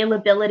the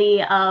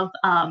availability of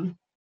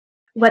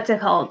what's it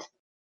called?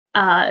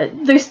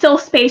 There's still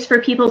space for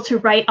people to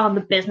write on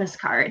the business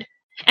card.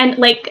 And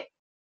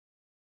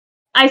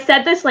I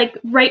said this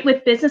write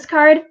with business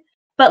card,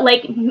 but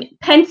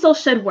pencil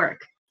should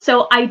work.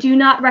 So I do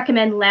not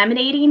recommend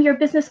laminating your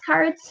business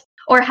cards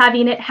or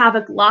having it have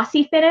a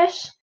glossy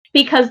finish,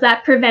 because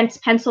that prevents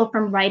pencil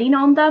from writing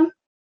on them,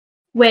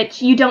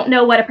 which you don't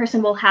know what a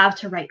person will have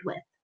to write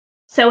with.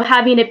 So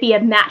having it be a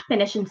matte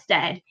finish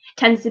instead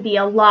tends to be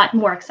a lot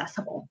more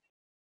accessible.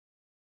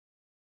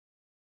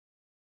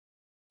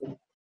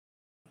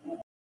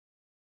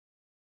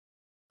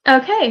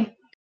 Okay.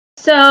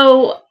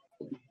 So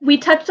we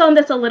touched on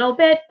this a little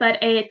bit, but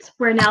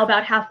we're now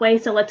about halfway,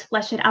 so let's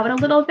flesh it out a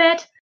little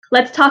bit.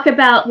 Let's talk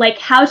about like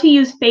how to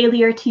use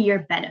failure to your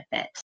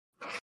benefit.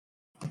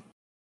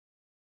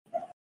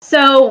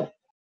 So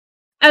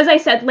as I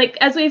said, like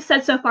as we've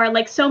said so far,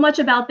 like so much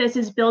about this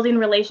is building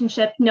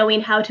relationship,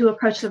 knowing how to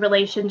approach the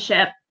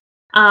relationship,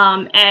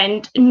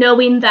 and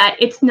knowing that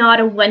it's not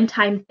a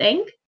one-time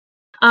thing.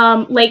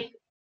 Like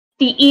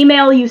the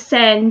email you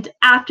send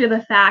after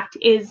the fact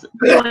is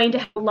going to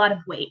have a lot of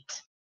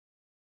weight.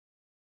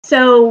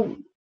 So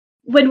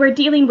when we're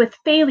dealing with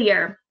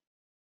failure,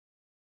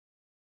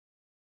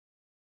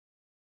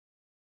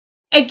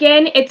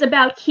 again, it's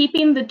about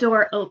keeping the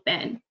door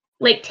open,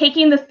 like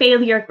taking the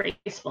failure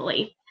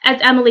gracefully. As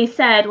Emily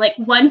said, like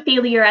one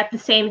failure at the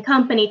same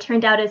company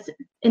turned out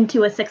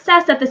into a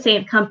success at the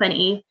same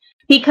company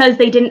because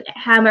they didn't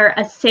hammer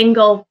a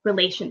single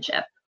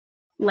relationship.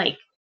 Like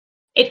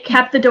it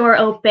kept the door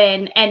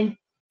open and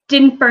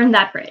didn't burn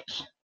that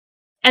bridge.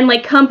 And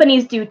like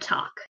companies do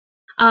talk.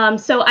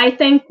 So I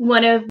think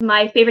one of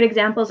my favorite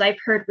examples I've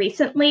heard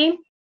recently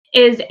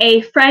is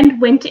a friend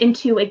went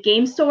into a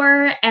game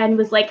store and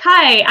was like,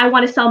 "Hi, I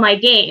want to sell my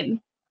game,"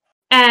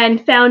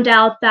 and found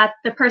out that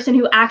the person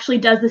who actually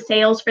does the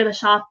sales for the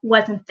shop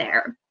wasn't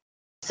there.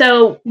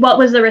 So what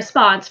was the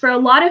response? For a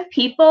lot of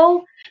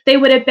people, they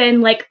would have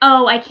been like,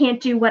 "Oh, I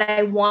can't do what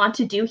I want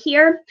to do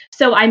here,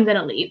 so I'm going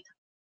to leave."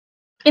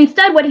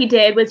 Instead, what he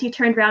did was he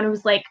turned around and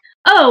was like,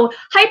 "Oh,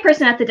 hi,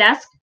 person at the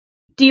desk.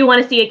 Do you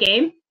want to see a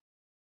game?"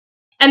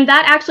 And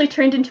that actually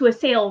turned into a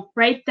sale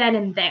right then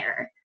and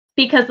there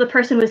because the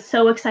person was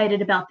so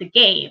excited about the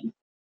game.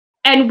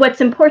 And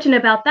what's important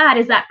about that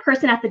is that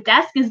person at the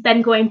desk is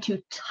then going to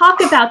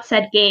talk about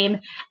said game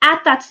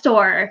at that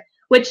store,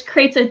 which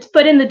creates a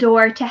foot in the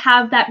door to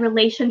have that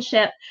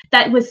relationship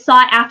that was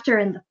sought after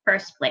in the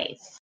first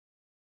place.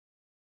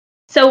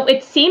 So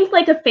it seems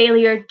like a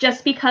failure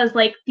just because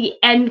like the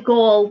end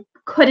goal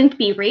couldn't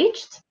be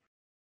reached,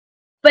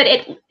 but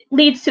it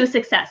leads to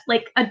success,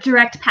 like a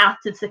direct path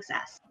to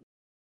success.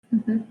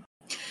 Mm-hmm.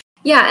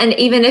 Yeah, and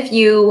even if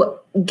you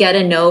get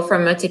a no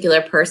from a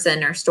particular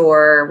person or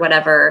store or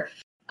whatever,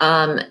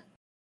 at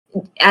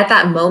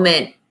that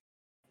moment,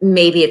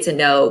 maybe it's a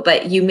no,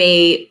 but you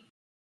may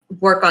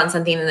work on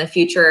something in the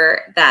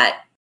future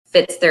that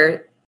fits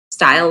their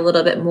style a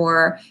little bit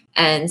more.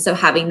 And so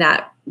having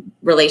that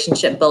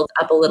relationship built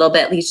up a little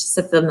bit, at least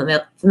some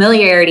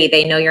familiarity,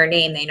 they know your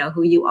name, they know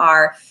who you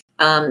are,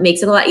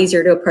 makes it a lot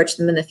easier to approach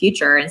them in the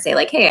future and say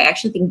like, "Hey, I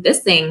actually think this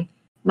thing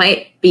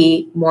might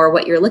be more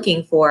what you're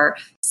looking for."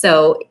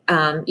 So,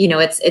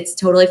 it's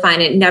totally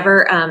fine. It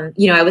never,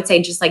 I would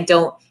say just like,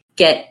 don't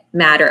get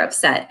mad or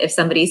upset if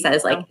somebody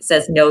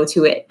says no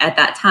to it at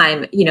that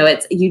time.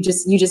 It's, you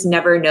just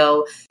never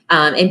know.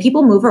 And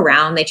people move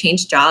around, they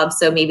change jobs.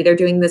 So maybe they're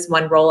doing this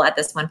one role at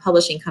this one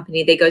publishing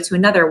company, they go to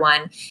another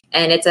one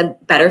and it's a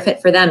better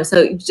fit for them.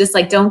 So just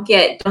like, don't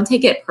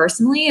take it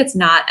personally. It's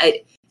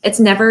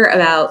never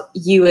about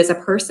you as a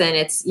person.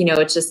 It's,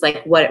 it's just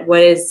like,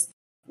 what is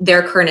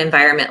their current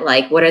environment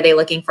like? What are they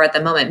looking for at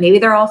the moment? Maybe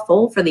they're all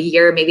full for the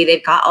year. Maybe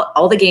they've got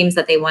all the games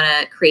that they want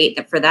to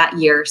create for that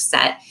year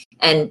set.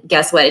 And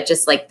guess what? It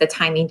just like the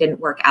timing didn't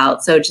work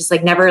out. So just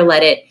like never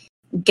let it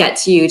get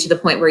to you to the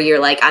point where you're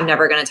like, "I'm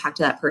never going to talk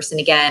to that person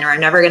again," or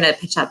 "I'm never going to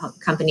pitch that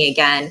company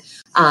again."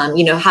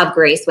 Have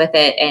grace with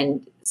it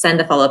and send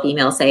a follow-up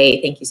email.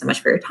 Say, "Thank you so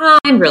much for your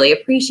time. Really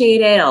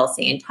appreciate it. I'll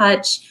stay in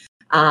touch.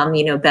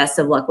 Best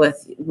of luck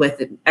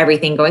with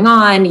everything going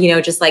on."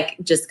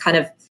 Just kind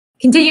of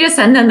continue to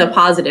send them the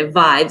positive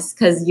vibes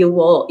because you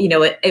will,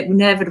 it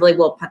inevitably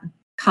will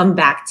come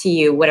back to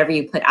you, whatever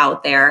you put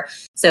out there.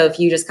 So if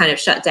you just kind of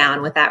shut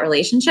down with that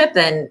relationship,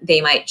 then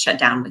they might shut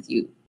down with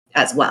you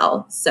as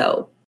well.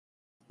 So,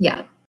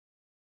 yeah.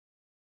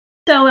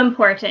 So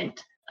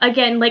important.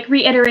 Again, like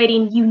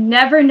reiterating, you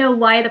never know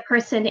why the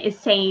person is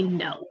saying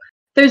no.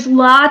 There's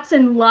lots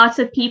and lots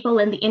of people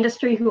in the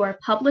industry who are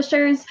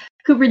publishers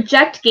who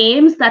reject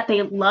games that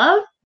they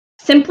love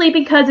simply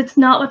because it's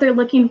not what they're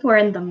looking for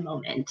in the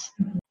moment.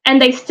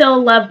 And they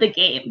still love the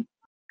game.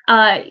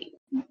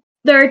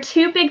 There are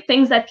two big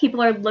things that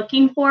people are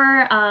looking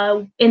for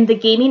in the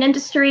gaming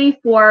industry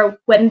for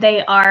when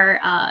they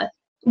are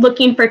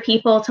looking for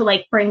people to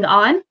like bring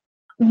on.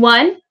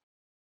 One,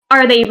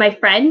 are they my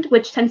friend?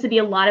 Which tends to be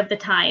a lot of the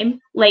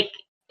time. Like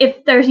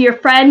if there's your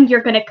friend,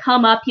 you're going to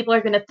come up, people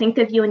are going to think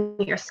of you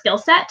and your skill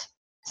set.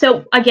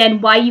 So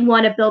again, why you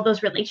want to build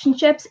those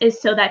relationships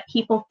is so that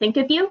people think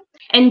of you.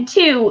 And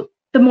two,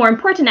 the more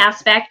important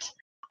aspect,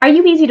 are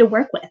you easy to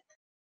work with?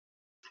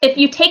 If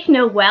you take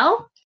no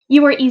well,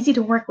 you are easy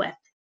to work with.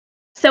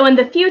 So in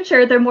the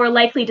future, they're more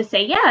likely to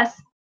say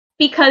yes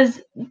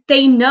because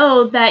they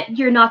know that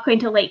you're not going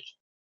to like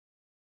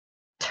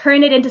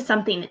turn it into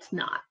something it's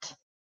not.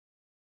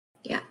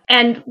 Yeah.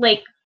 And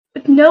like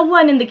no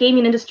one in the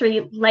gaming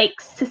industry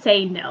likes to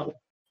say no.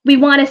 We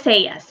want to say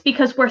yes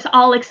because we're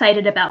all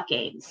excited about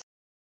games.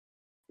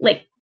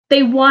 Like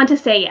they want to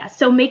say yes.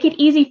 So make it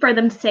easy for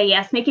them to say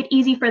yes. Make it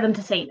easy for them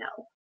to say no.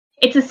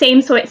 It's the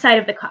same side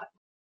of the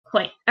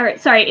coin. Or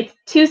sorry, it's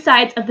two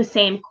sides of the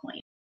same coin.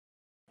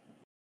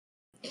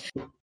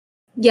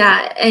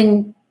 Yeah,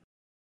 and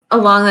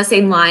along the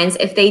same lines,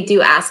 if they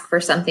do ask for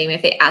something,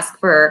 if they ask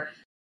for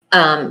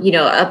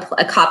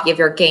a copy of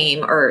your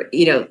game or,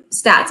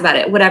 stats about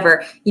it,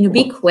 whatever,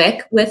 be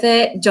quick with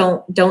it.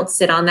 Don't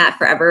sit on that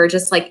forever.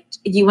 Just like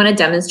you want to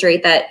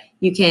demonstrate that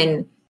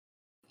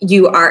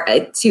you are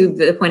to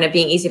the point of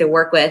being easy to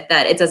work with,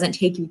 that it doesn't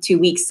take you 2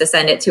 weeks to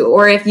send it to,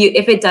 or if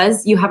it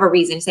does, you have a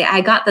reason to say,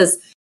 I got this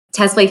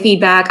test play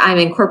feedback, I'm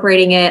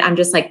incorporating it, I'm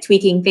just like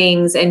tweaking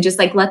things, and just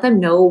like let them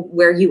know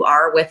where you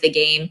are with the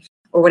game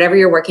or whatever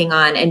you're working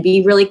on, and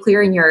be really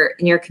clear in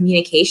your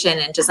communication,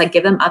 and just like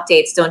give them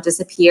updates. Don't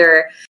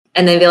disappear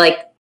and then be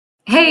like,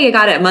 hey, I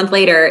got it a month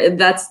later.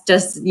 That's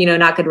just,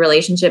 not good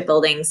relationship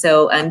building.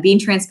 So being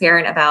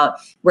transparent about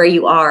where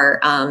you are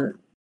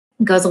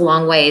goes a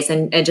long ways,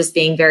 and just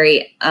being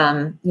very,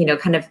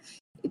 kind of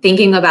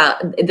thinking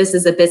about, this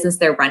is a business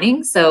they're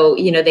running. So,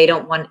 they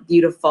don't want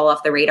you to fall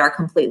off the radar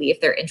completely if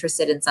they're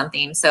interested in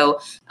something. So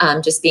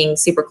just being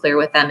super clear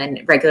with them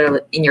and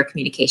regular in your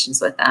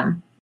communications with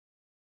them.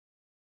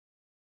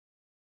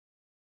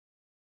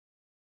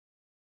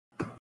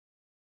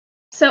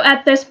 So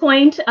at this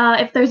point,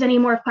 if there's any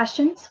more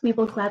questions, we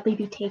will gladly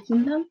be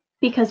taking them,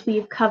 because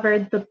we've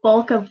covered the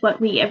bulk of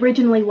what we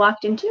originally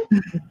walked into.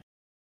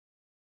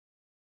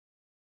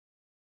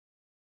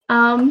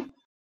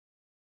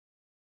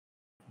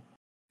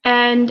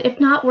 And if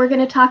not, we're going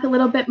to talk a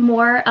little bit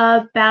more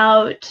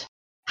about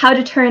how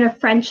to turn a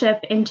friendship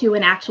into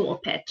an actual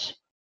pitch.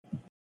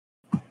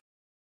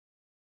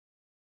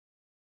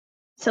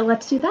 So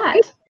let's do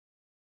that.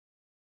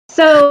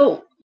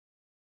 So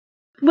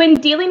when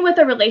dealing with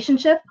a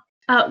relationship,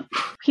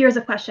 here's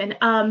a question.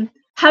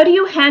 How do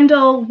you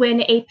handle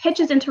when a pitch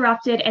is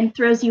interrupted and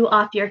throws you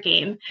off your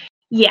game?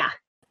 Yeah,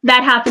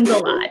 that happens a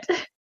lot.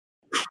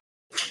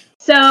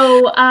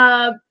 So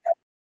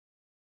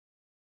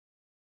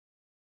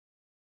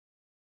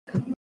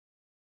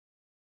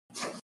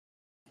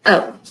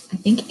I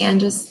think Anne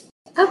just,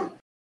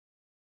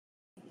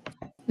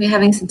 we're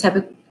having some type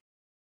of.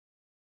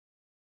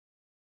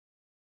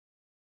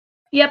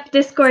 Yep,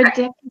 Discord.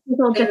 There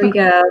we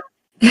go.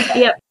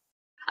 Yep.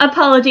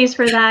 Apologies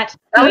for that.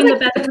 Doing the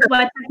best with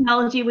what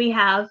technology we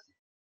have.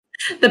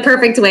 The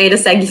perfect way to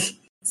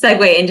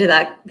segue into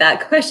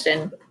that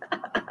question.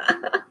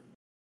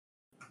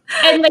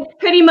 And like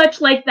pretty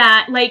much like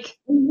that, like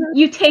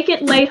you take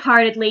it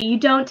lightheartedly. You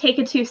don't take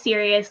it too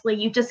seriously.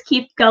 You just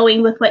keep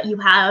going with what you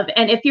have.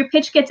 And if your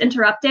pitch gets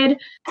interrupted,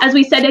 as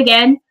we said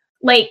again,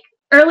 like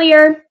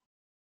earlier,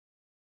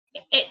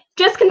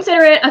 just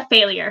consider it a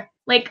failure.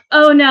 Like,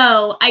 oh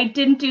no, I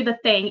didn't do the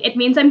thing. It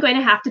means I'm going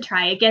to have to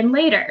try again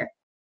later.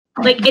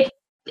 Like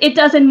it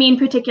doesn't mean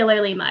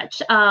particularly much.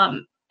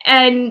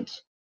 And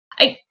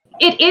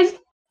it is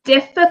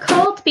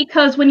difficult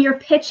because when you're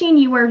pitching,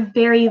 you are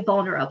very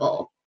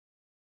vulnerable.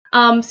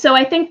 So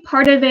I think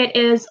part of it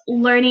is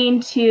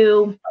learning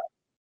to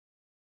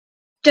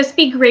just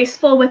be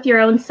graceful with your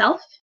own self,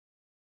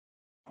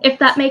 if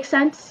that makes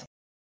sense.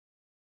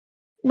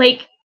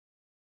 Like,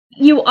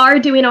 you are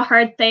doing a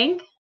hard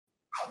thing,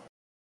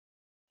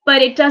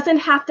 but it doesn't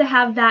have to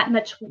have that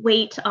much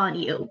weight on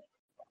you.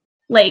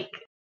 Like,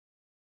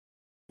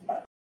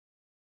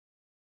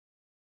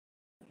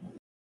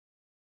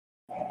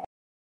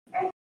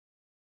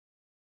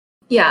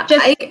 yeah,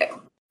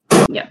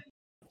 yeah.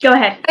 Go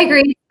ahead. I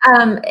agree.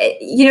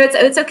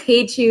 It's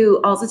okay to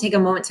also take a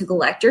moment to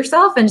collect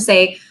yourself and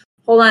say,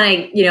 hold on,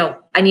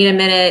 I need a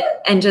minute,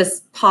 and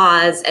just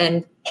pause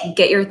and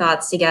get your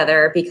thoughts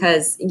together,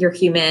 because you're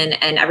human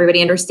and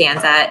everybody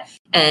understands that.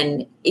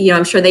 And,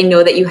 I'm sure they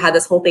know that you had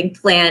this whole thing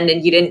planned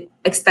and you didn't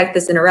expect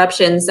this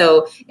interruption.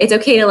 So it's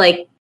okay to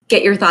like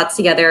get your thoughts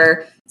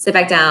together, sit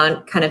back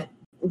down, kind of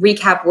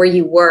recap where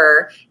you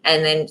were,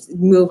 and then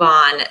move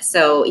on.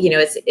 So,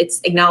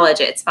 it's acknowledge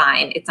it. It's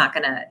fine. It's not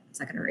gonna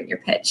ruin your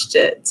pitch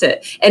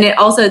and it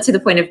also, to the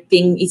point of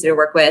being easy to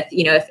work with,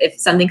 if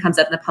something comes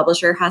up and the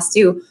publisher has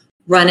to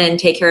run and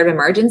take care of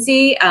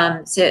emergency,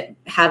 to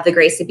have the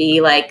grace to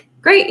be like,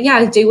 great,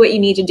 yeah, do what you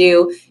need to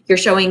do. You're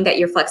showing that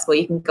you're flexible.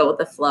 You can go with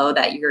the flow,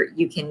 that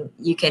you can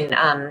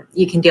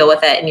deal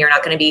with it, and you're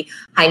not going to be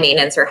high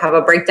maintenance or have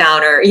a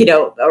breakdown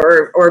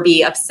or or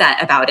be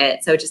upset about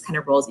it. So it just kind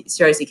of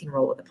shows you can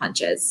roll with the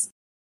punches.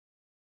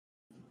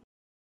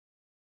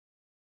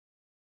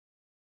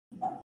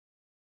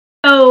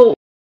 Oh,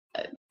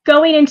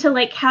 going into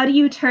like, how do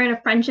you turn a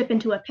friendship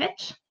into a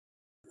pitch?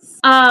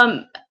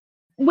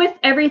 With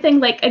everything,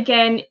 like,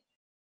 again,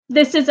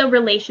 this is a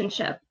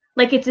relationship.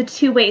 Like, it's a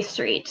two-way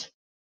street.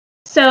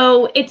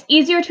 So it's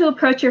easier to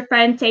approach your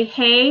friend, say,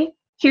 hey,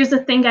 here's the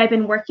thing I've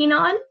been working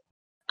on.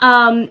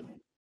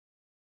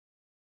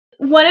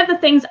 One of the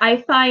things I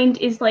find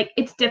is, like,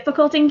 it's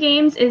difficult in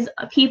games is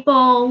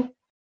people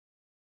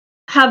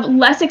have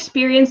less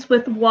experience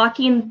with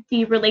walking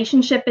the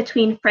relationship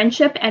between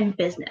friendship and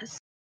business.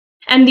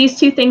 And these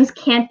two things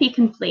can't be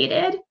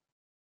conflated,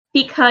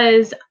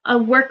 because a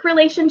work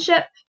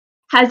relationship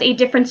has a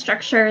different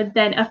structure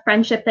than a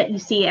friendship that you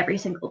see every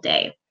single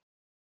day.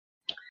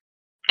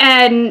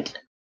 And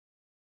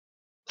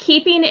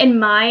keeping in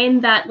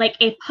mind that like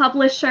a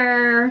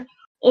publisher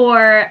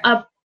or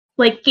a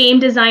like game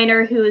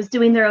designer who is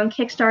doing their own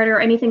Kickstarter or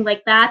anything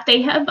like that,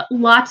 they have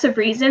lots of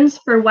reasons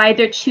for why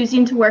they're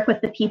choosing to work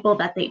with the people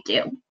that they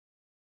do.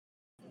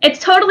 It's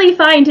totally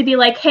fine to be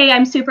like, hey,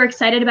 I'm super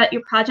excited about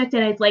your project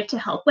and I'd like to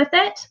help with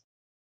it.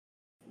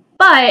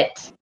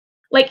 But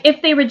like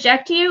if they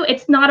reject you,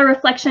 it's not a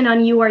reflection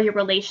on you or your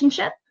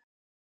relationship.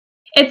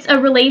 It's a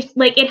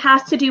like it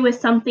has to do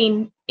with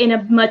something in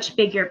a much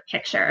bigger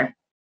picture.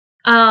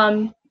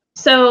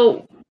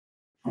 So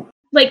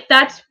like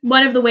that's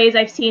one of the ways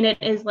I've seen it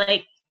is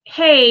like,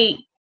 hey,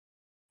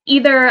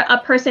 either a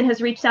person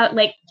has reached out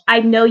like, I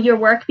know your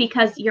work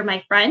because you're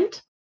my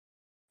friend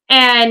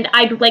and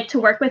I'd like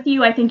to work with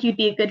you. I think you'd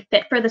be a good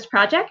fit for this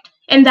project.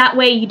 And that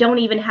way you don't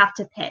even have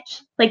to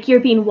pitch. Like you're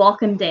being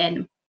welcomed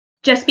in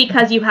just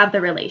because you have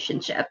the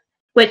relationship,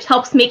 which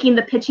helps making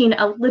the pitching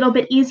a little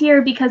bit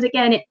easier because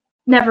again, it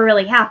never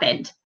really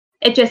happened.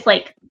 It just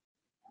like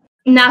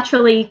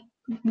naturally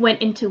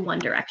went into one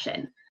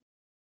direction.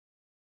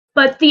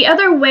 But the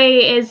other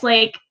way is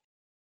like,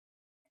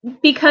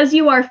 because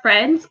you are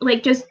friends,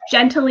 like just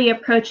gently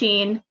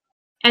approaching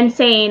and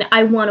saying,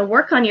 I want to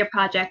work on your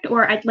project,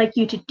 or I'd like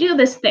you to do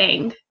this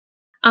thing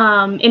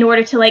in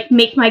order to like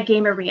make my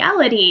game a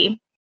reality.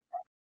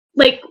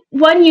 Like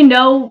one, you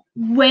know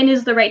when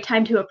is the right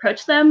time to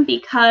approach them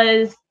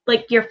because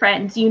like you're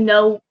friends, you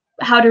know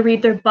how to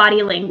read their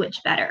body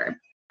language better.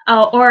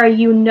 Or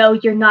you know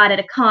you're not at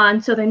a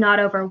con, so they're not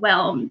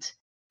overwhelmed.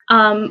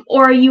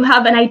 Or you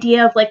have an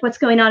idea of like what's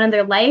going on in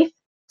their life.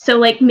 So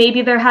like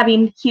maybe they're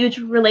having huge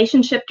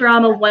relationship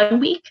drama one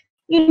week.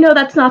 You know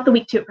that's not the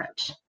week to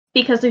approach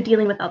because they're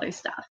dealing with other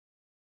stuff.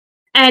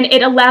 And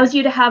it allows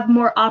you to have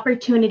more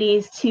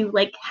opportunities to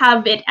like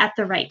have it at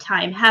the right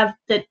time. Have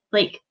the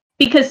like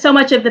because so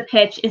much of the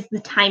pitch is the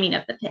timing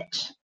of the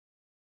pitch.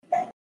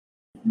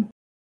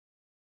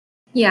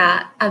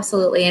 Yeah,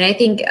 absolutely. And I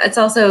think it's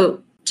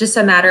also just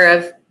a matter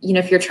of, you know,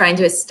 if you're trying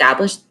to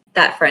establish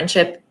that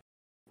friendship,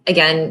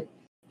 again,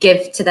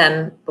 give to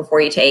them before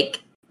you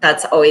take.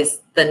 That's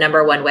always the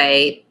number one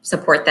way.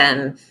 Support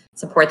them,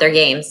 support their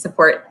games,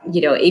 support,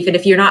 you know, even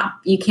if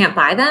you can't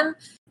buy them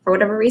for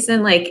whatever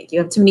reason, like you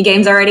have too many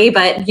games already,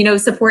 but, you know,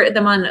 support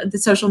them on the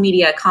social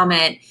media,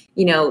 comment,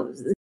 you know,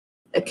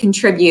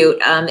 contribute.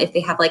 If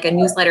they have like a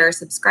newsletter,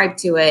 subscribe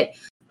to it.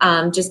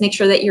 Just make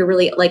sure that you're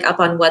really like up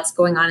on what's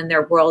going on in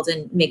their world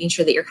and making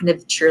sure that you're kind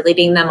of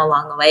cheerleading them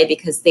along the way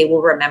because they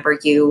will remember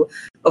you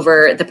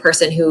over the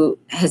person who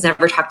has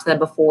never talked to them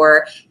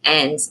before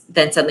and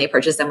then suddenly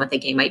approaches them with a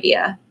game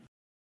idea.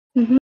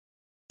 Mm-hmm.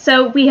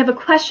 So we have a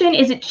question.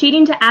 Is it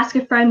cheating to ask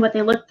a friend what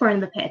they look for in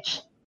the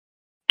pitch?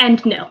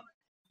 And no,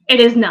 it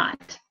is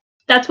not.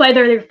 That's why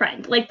they're your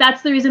friend. Like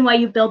that's the reason why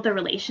you build the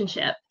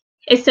relationship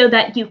is so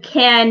that you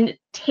can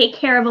take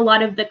care of a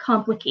lot of the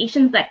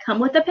complications that come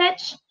with the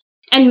pitch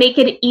and make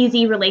it an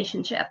easy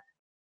relationship.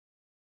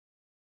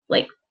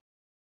 Like,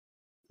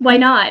 why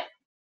not?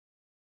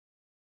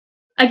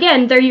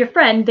 Again, they're your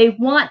friend. They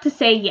want to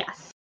say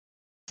yes.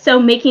 So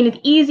making it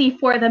easy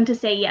for them to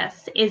say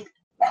yes is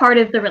part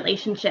of the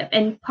relationship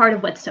and part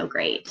of what's so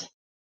great.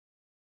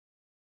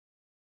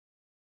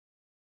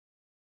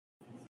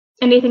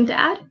 Anything to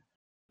add?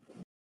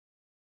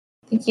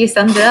 I think you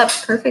summed it up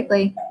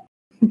perfectly.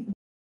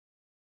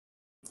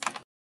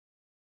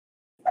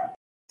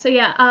 So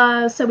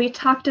yeah, so we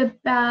talked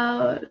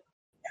about,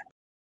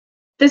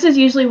 this is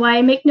usually why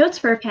I make notes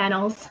for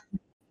panels,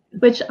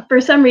 which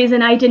for some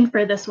reason I didn't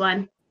for this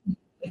one.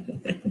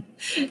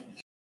 I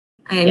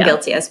am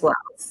guilty as well,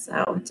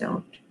 so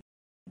don't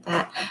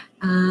that.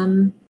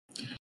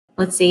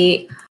 Let's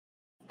see.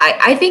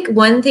 I think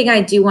one thing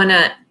I do want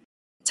to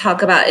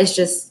talk about is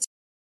just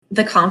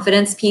the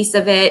confidence piece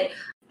of it.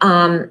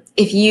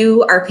 If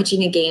you are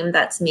pitching a game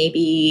that's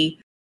maybe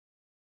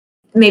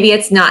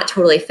it's not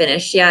totally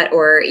finished yet,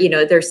 or, you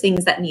know, there's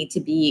things that need to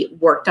be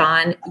worked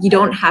on. You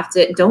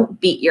don't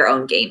beat your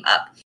own game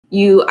up.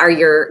 You are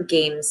your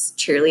game's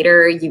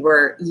cheerleader.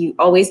 You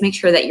always make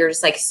sure that you're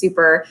just like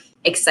super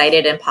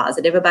excited and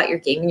positive about your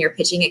game when you're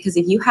pitching it. Because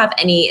if you have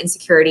any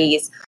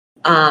insecurities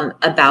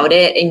about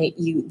it,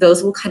 and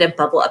those will kind of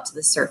bubble up to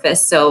the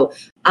surface. So,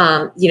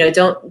 you know,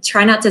 don't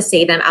try not to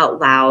say them out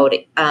loud.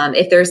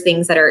 If there's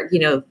things that are, you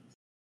know,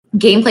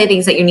 gameplay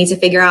things that you need to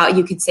figure out,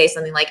 you could say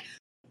something like,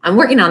 I'm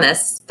working on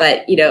this,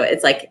 but, you know,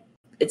 it's like,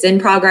 it's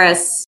in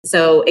progress.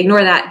 So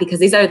ignore that because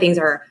these other things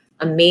are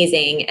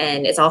amazing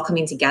and it's all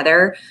coming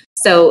together.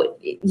 So,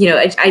 you know,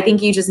 I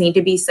think you just need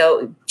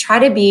to try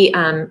to be,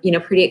 you know,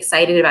 pretty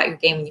excited about your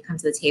game when you come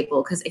to the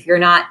table. Because if you're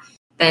not,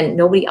 then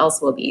nobody else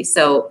will be.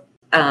 So,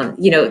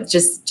 you know,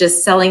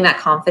 just selling that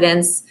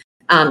confidence,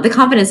 the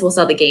confidence will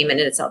sell the game in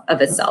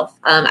itself.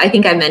 I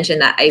think I mentioned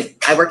that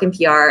I work in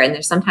PR, and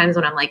there's sometimes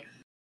when I'm like,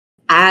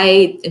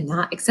 I am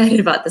not excited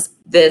about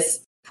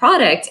this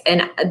product.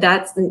 And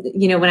that's,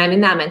 you know, when I'm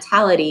in that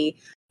mentality,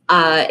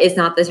 is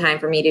not the time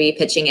for me to be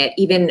pitching it,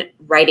 even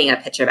writing a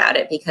pitch about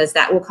it, because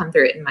that will come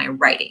through in my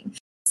writing.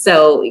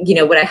 So,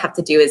 what I have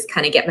to do is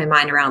kind of get my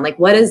mind around like,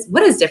 what is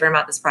different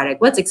about this product?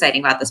 What's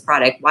exciting about this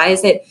product? Why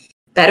is it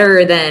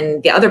better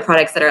than the other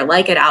products that are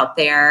like it out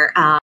there?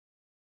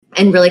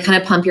 And really kind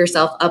of pump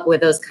yourself up with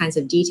those kinds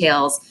of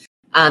details.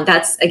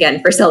 That's,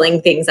 again, for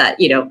selling things that,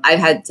 I've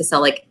had to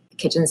sell like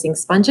kitchen sink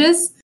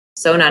sponges.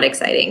 So not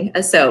exciting.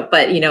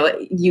 But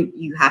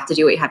you have to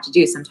do what you have to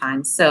do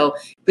sometimes. So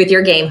with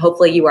your game,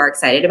 hopefully you are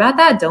excited about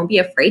that. Don't be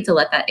afraid to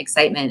let that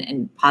excitement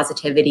and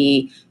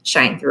positivity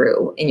shine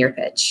through in your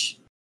pitch.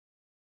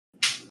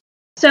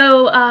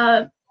 So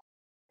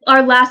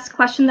our last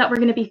question that we're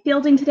going to be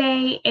fielding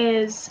today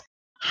is,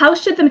 how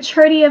should the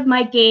maturity of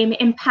my game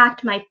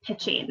impact my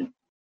pitching?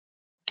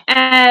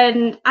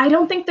 And I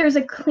don't think there's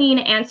a clean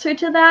answer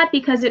to that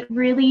because it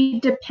really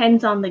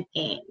depends on the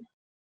game.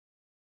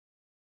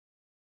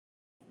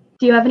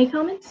 Do you have any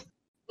comments?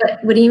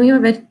 What do you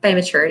mean by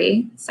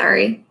maturity?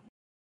 Sorry.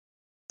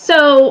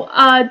 So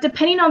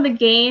depending on the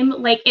game,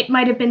 like it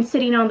might have been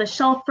sitting on the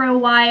shelf for a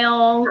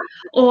while,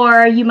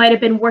 or you might have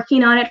been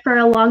working on it for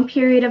a long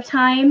period of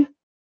time.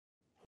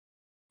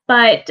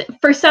 But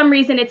for some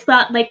reason, it's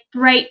not like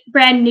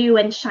brand new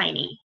and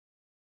shiny.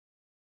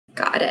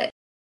 Got it.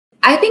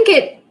 I think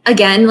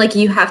again, like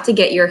you have to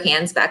get your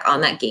hands back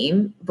on that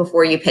game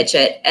before you pitch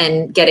it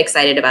and get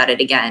excited about it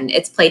again.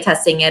 It's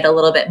playtesting it a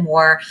little bit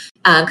more,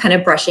 kind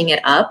of brushing it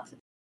up.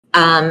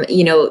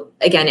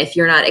 Again, if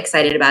you're not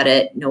excited about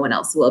it, no one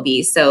else will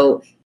be.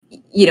 So,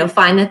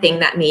 find the thing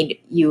that made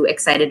you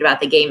excited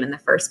about the game in the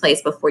first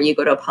place before you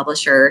go to a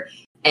publisher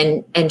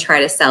and try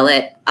to sell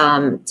it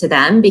to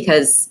them.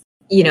 Because,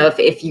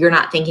 if you're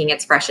not thinking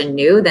it's fresh and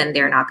new, then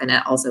they're not going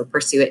to also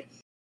pursue it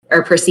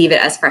or perceive it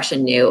as fresh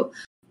and new.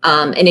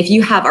 And if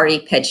you have already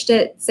pitched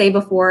it, say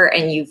before,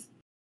 and you've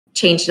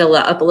changed it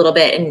up a little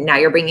bit, and now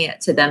you're bringing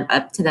it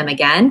up to them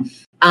again,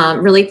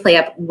 really play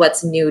up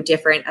what's new,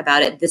 different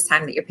about it this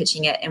time that you're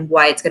pitching it, and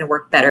why it's going to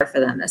work better for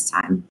them this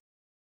time.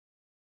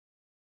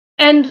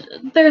 And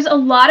there's a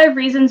lot of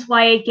reasons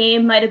why a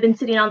game might have been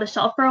sitting on the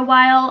shelf for a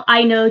while.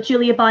 I know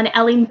Julia von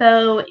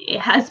Ellingbo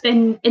has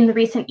been in the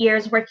recent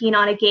years working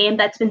on a game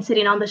that's been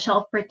sitting on the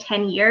shelf for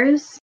 10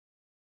 years.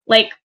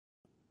 Like,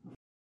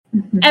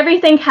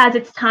 everything has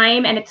its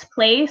time and its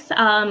place.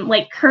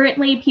 Like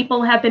currently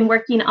people have been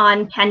working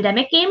on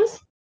pandemic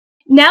games.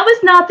 Now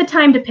is not the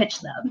time to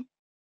pitch them.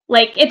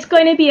 Like it's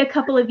going to be a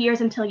couple of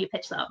years until you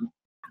pitch them.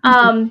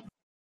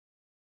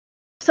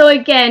 So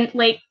again,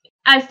 like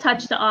as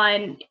touched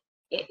on,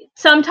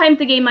 sometimes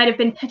the game might have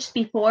been pitched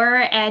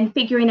before and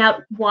figuring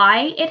out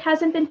why it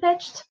hasn't been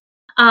pitched.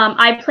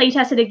 I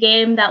playtested a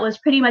game that was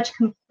pretty much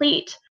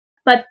complete,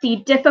 but the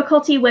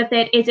difficulty with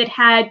it is it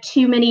had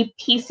too many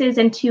pieces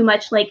and too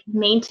much like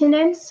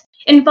maintenance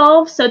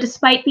involved. So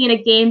despite being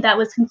a game that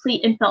was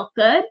complete and felt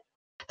good,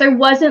 there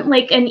wasn't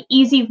like an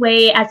easy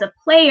way as a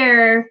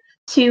player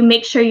to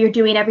make sure you're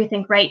doing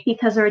everything right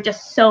because there were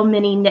just so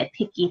many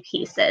nitpicky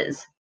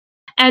pieces.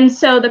 And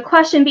so the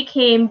question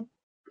became,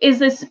 is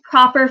this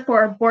proper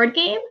for a board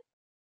game?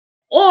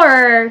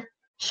 Or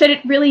should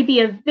it really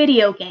be a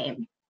video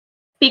game?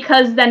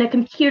 Because then a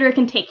computer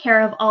can take care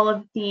of all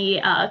of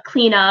the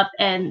cleanup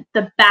and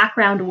the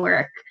background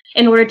work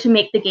in order to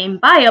make the game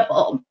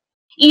viable,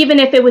 even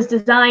if it was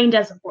designed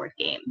as a board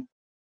game.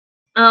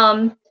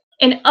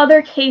 In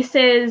other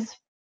cases,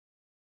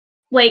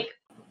 like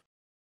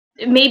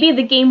maybe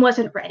the game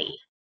wasn't ready.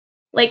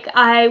 Like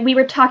we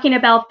were talking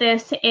about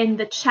this in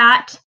the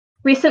chat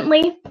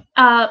recently,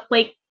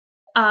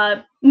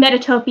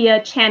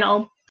 Metatopia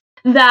channel,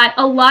 that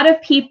a lot of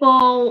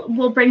people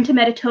will bring to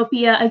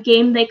Metatopia a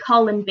game they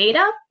call in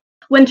beta,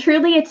 when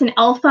truly it's an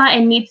alpha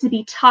and needs to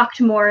be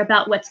talked more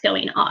about what's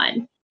going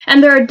on.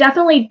 And there are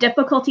definitely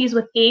difficulties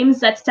with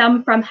games that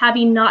stem from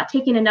having not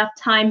taken enough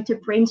time to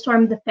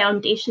brainstorm the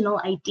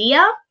foundational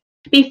idea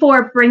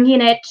before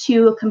bringing it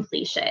to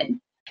completion.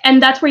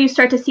 And that's where you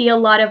start to see a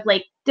lot of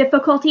like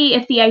difficulty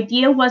if the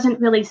idea wasn't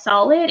really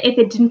solid, if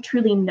it didn't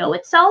truly know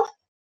itself,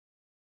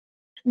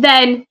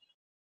 then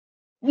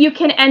you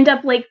can end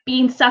up like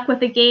being stuck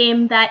with a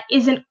game that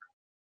isn't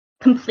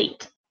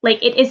complete.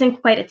 Like it isn't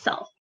quite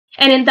itself.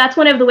 And that's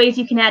one of the ways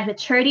you can add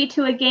maturity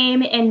to a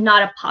game in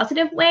not a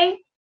positive way,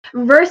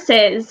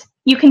 versus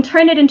you can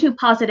turn it into a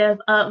positive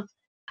of,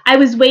 I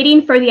was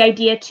waiting for the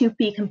idea to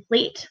be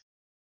complete.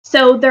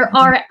 So there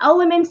are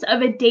elements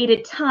of a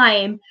dated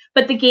time,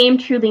 but the game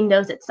truly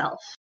knows itself.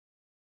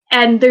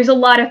 And there's a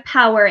lot of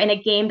power in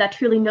a game that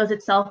truly knows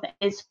itself and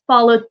is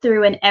followed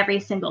through in every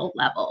single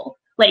level.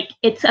 Like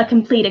it's a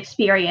complete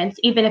experience,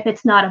 even if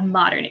it's not a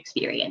modern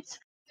experience.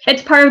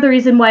 It's part of the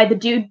reason why the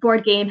Dude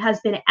board game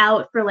has been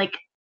out for like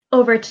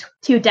over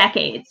 2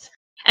 decades,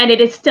 and it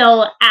is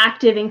still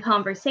active in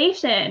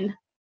conversation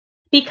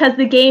because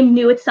the game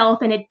knew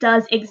itself and it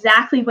does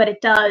exactly what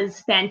it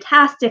does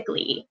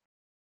fantastically.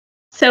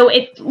 So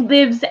it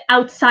lives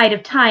outside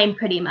of time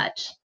pretty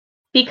much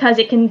because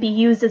it can be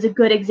used as a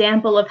good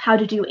example of how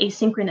to do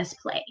asynchronous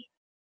play.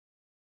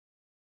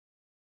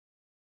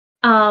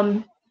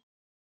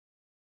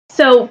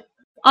 So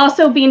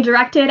also being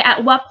directed,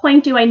 at what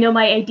point do I know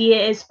my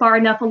idea is far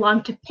enough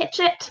along to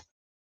pitch it?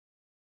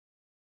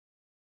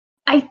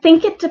 I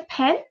think it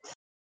depends.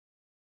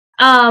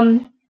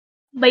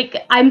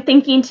 Like I'm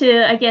thinking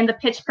to, again, the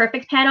Pitch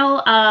Perfect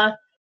panel,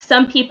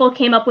 some people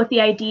came up with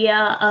the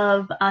idea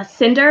of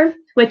Cinder,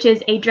 which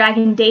is a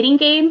dragon dating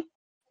game.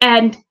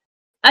 And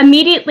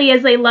immediately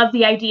as they loved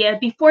the idea,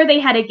 before they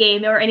had a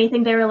game or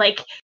anything, they were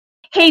like,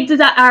 hey,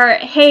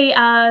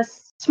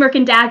 Smirk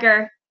and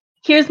Dagger,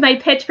 here's my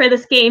pitch for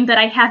this game that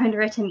I haven't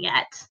written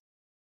yet.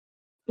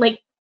 Like,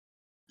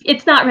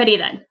 it's not ready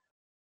then.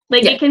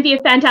 Like, It can be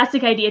a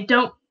fantastic idea.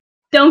 Don't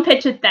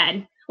pitch it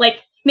then.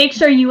 Like, make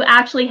sure you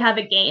actually have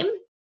a game.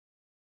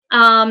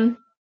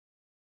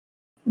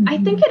 I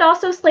think it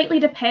also slightly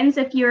depends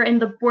if you're in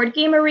the board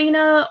game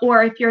arena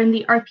or if you're in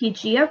the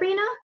RPG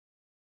arena.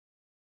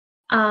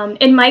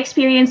 In my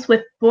experience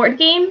with board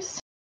games,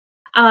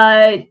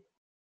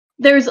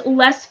 there's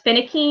less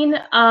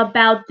finicking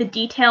about the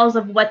details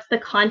of what's the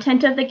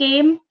content of the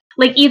game.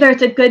 Like either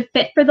it's a good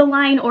fit for the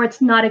line or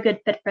it's not a good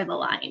fit for the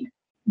line.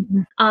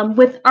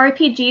 With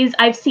RPGs,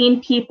 I've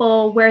seen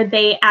people where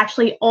they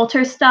actually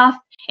alter stuff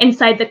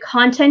inside the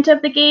content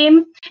of the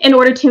game in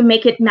order to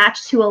make it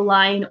match to a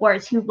line or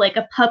to like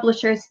a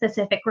publisher's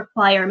specific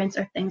requirements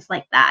or things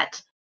like that.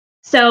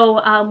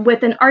 So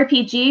with an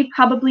RPG,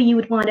 probably you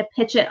would want to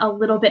pitch it a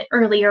little bit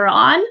earlier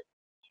on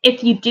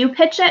if you do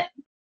pitch it,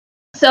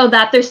 so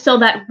that there's still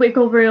that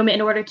wiggle room in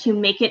order to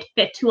make it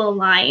fit to a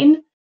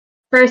line.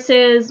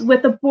 Versus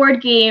with a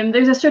board game,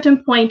 there's a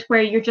certain point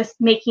where you're just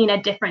making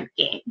a different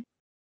game.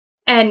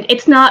 And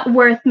it's not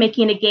worth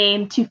making a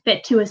game to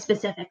fit to a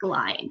specific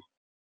line.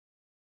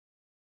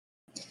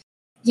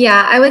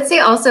 Yeah, I would say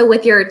also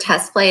with your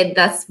test play,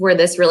 that's where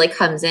this really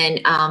comes in.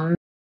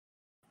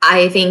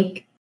 I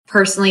think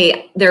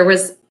personally, there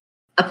was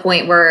a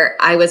point where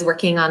I was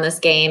working on this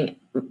game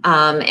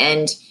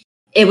and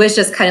it was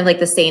just kind of like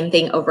the same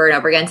thing over and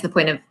over again to the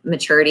point of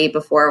maturity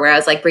before, where I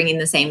was like bringing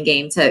the same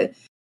game to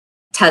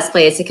test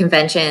plays, to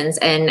conventions.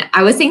 And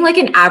I was seeing like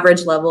an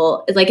average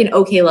level, like an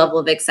okay level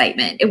of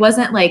excitement. It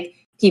wasn't like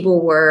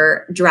people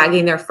were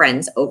dragging their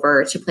friends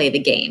over to play the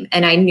game.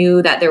 And I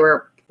knew that there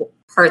were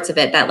parts of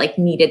it that like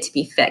needed to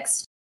be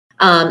fixed.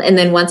 And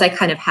then once I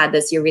kind of had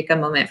this eureka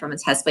moment from a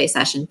test play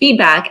session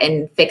feedback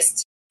and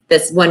fixed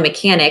this one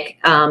mechanic,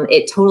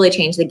 it totally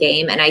changed the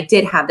game. And I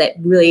did have that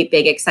really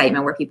big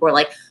excitement where people were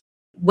like,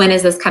 when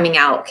is this coming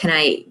out? Can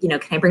I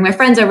bring my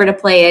friends over to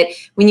play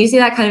it? When you see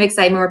that kind of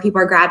excitement where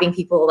people are grabbing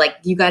people, like,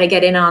 you got to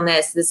get in on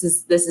this. This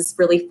is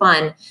really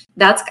fun.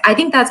 I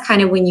think that's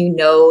kind of when you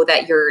know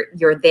that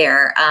you're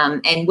there.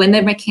 And when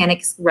the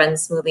mechanics run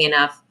smoothly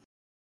enough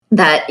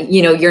that,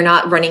 you're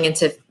not running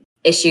into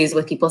issues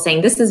with people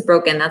saying, this is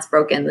broken, that's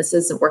broken, this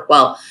doesn't work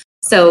well.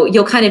 So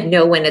you'll kind of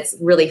know when it's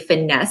really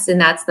finesse. And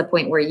that's the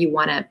point where you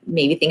want to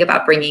maybe think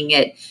about bringing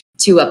it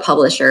to a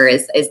publisher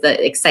is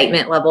the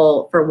excitement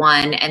level for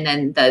one. And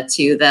then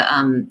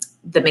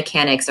the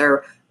mechanics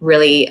are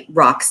really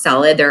rock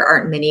solid. There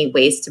aren't many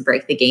ways to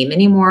break the game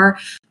anymore.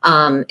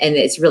 And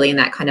it's really in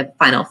that kind of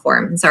final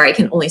form. I'm sorry, I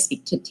can only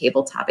speak to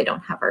tabletop. I don't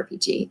have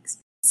RPG.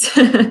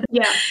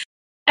 Yeah.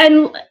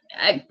 And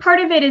part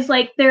of it is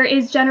like there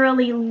is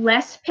generally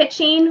less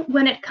pitching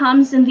when it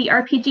comes in the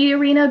RPG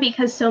arena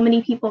because so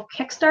many people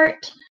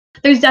kickstart.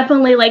 There's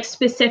definitely like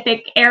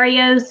specific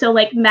areas. So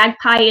like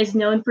Magpie is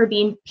known for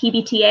being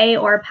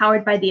PBTA or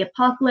Powered by the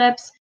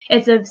Apocalypse.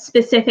 It's a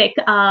specific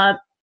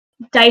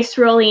dice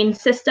rolling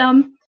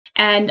system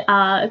and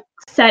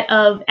set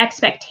of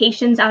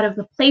expectations out of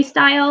the play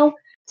style.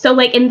 So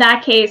like in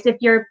that case, if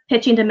you're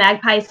pitching to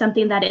Magpie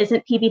something that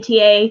isn't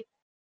PBTA,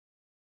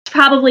 it's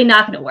probably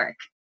not going to work.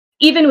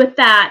 Even with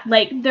that,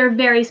 like they're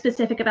very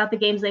specific about the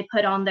games they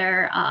put on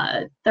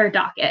their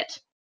docket.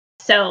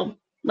 So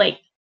like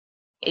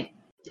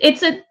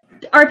it's a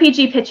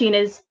RPG pitching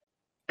is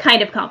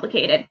kind of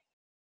complicated.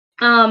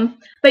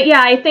 But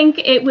yeah, I think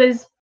it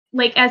was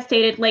like as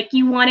stated, like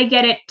you want to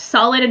get it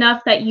solid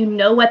enough that you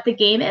know what the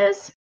game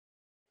is,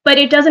 but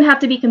it doesn't have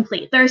to be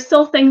complete. There are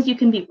still things you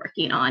can be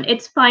working on.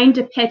 It's fine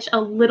to pitch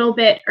a little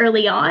bit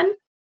early on.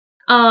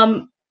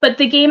 But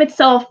the game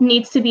itself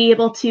needs to be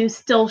able to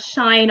still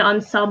shine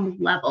on some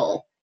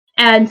level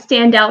and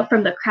stand out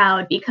from the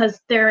crowd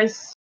because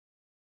there's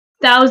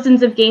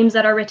thousands of games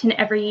that are written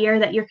every year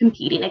that you're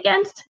competing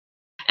against.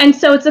 And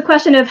so it's a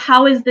question of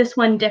how is this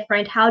one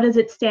different? How does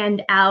it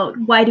stand out?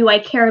 Why do I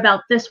care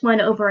about this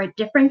one over a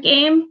different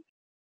game?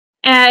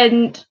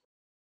 And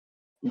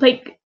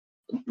like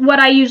what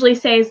I usually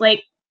say is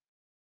like,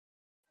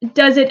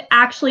 does it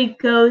actually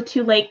go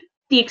to like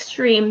the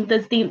extreme?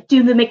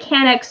 Do the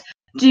mechanics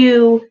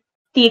do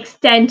the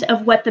extent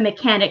of what the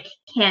mechanic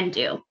can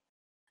do?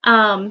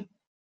 And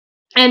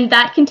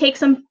that can take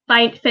some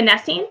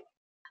finessing.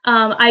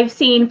 I've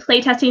seen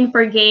playtesting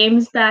for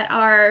games that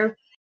are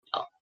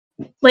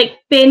like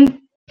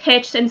been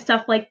pitched and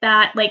stuff like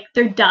that, like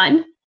they're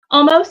done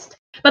almost,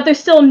 but there's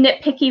still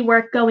nitpicky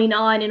work going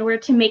on in order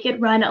to make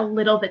it run a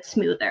little bit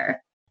smoother.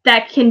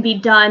 That can be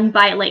done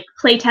by like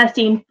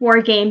playtesting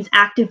 4 games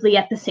actively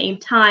at the same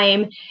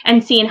time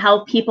and seeing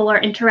how people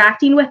are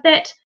interacting with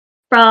it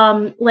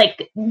from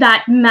like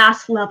that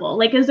mass level.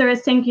 Like, is there a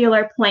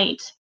singular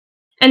point?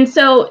 And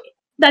so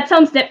that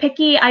sounds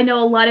nitpicky. I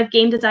know a lot of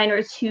game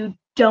designers who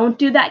don't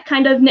do that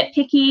kind of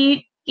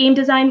nitpicky game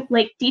design,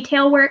 like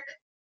detail work,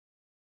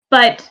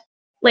 but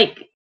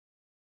like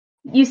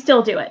you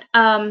still do it.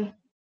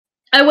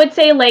 I would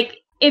say like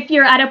if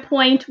you're at a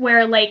point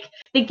where like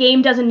the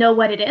game doesn't know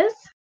what it is,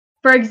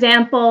 for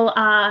example,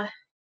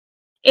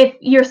 if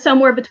you're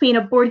somewhere between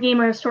a board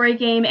game or a story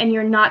game and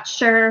you're not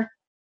sure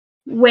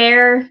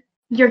where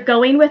you're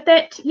going with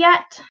it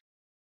yet,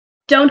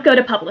 don't go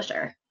to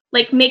publisher.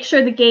 Like, make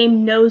sure the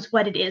game knows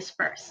what it is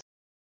first.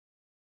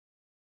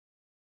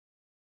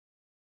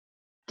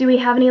 Do we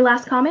have any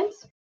last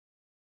comments?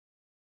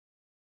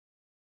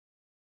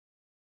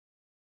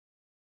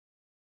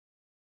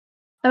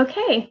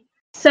 Okay,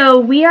 so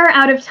we are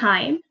out of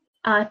time.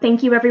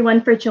 Thank you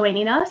everyone for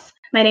joining us.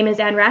 My name is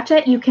Anne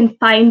Ratchett. You can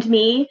find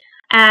me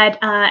at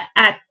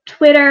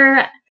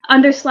Twitter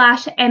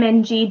 /MNGWA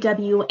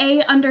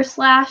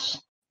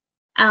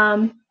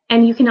 /.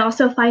 And you can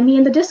also find me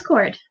in the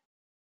Discord.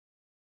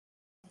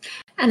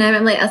 And I'm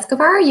Emily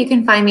Escobar. You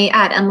can find me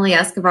at Emily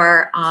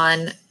Escobar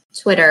on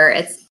Twitter.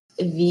 It's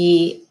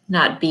V,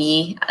 not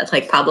B,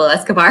 like Pablo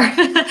Escobar.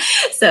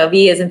 So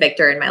V is in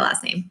Victor in my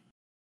last name.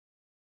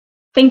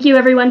 Thank you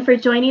everyone for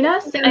joining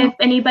us. If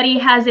anybody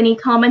has any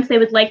comments they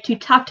would like to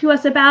talk to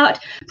us about,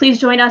 please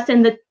join us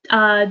in the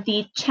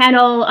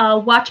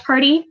channel watch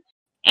party,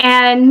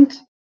 and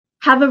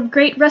have a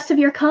great rest of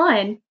your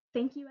con.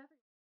 Thank you.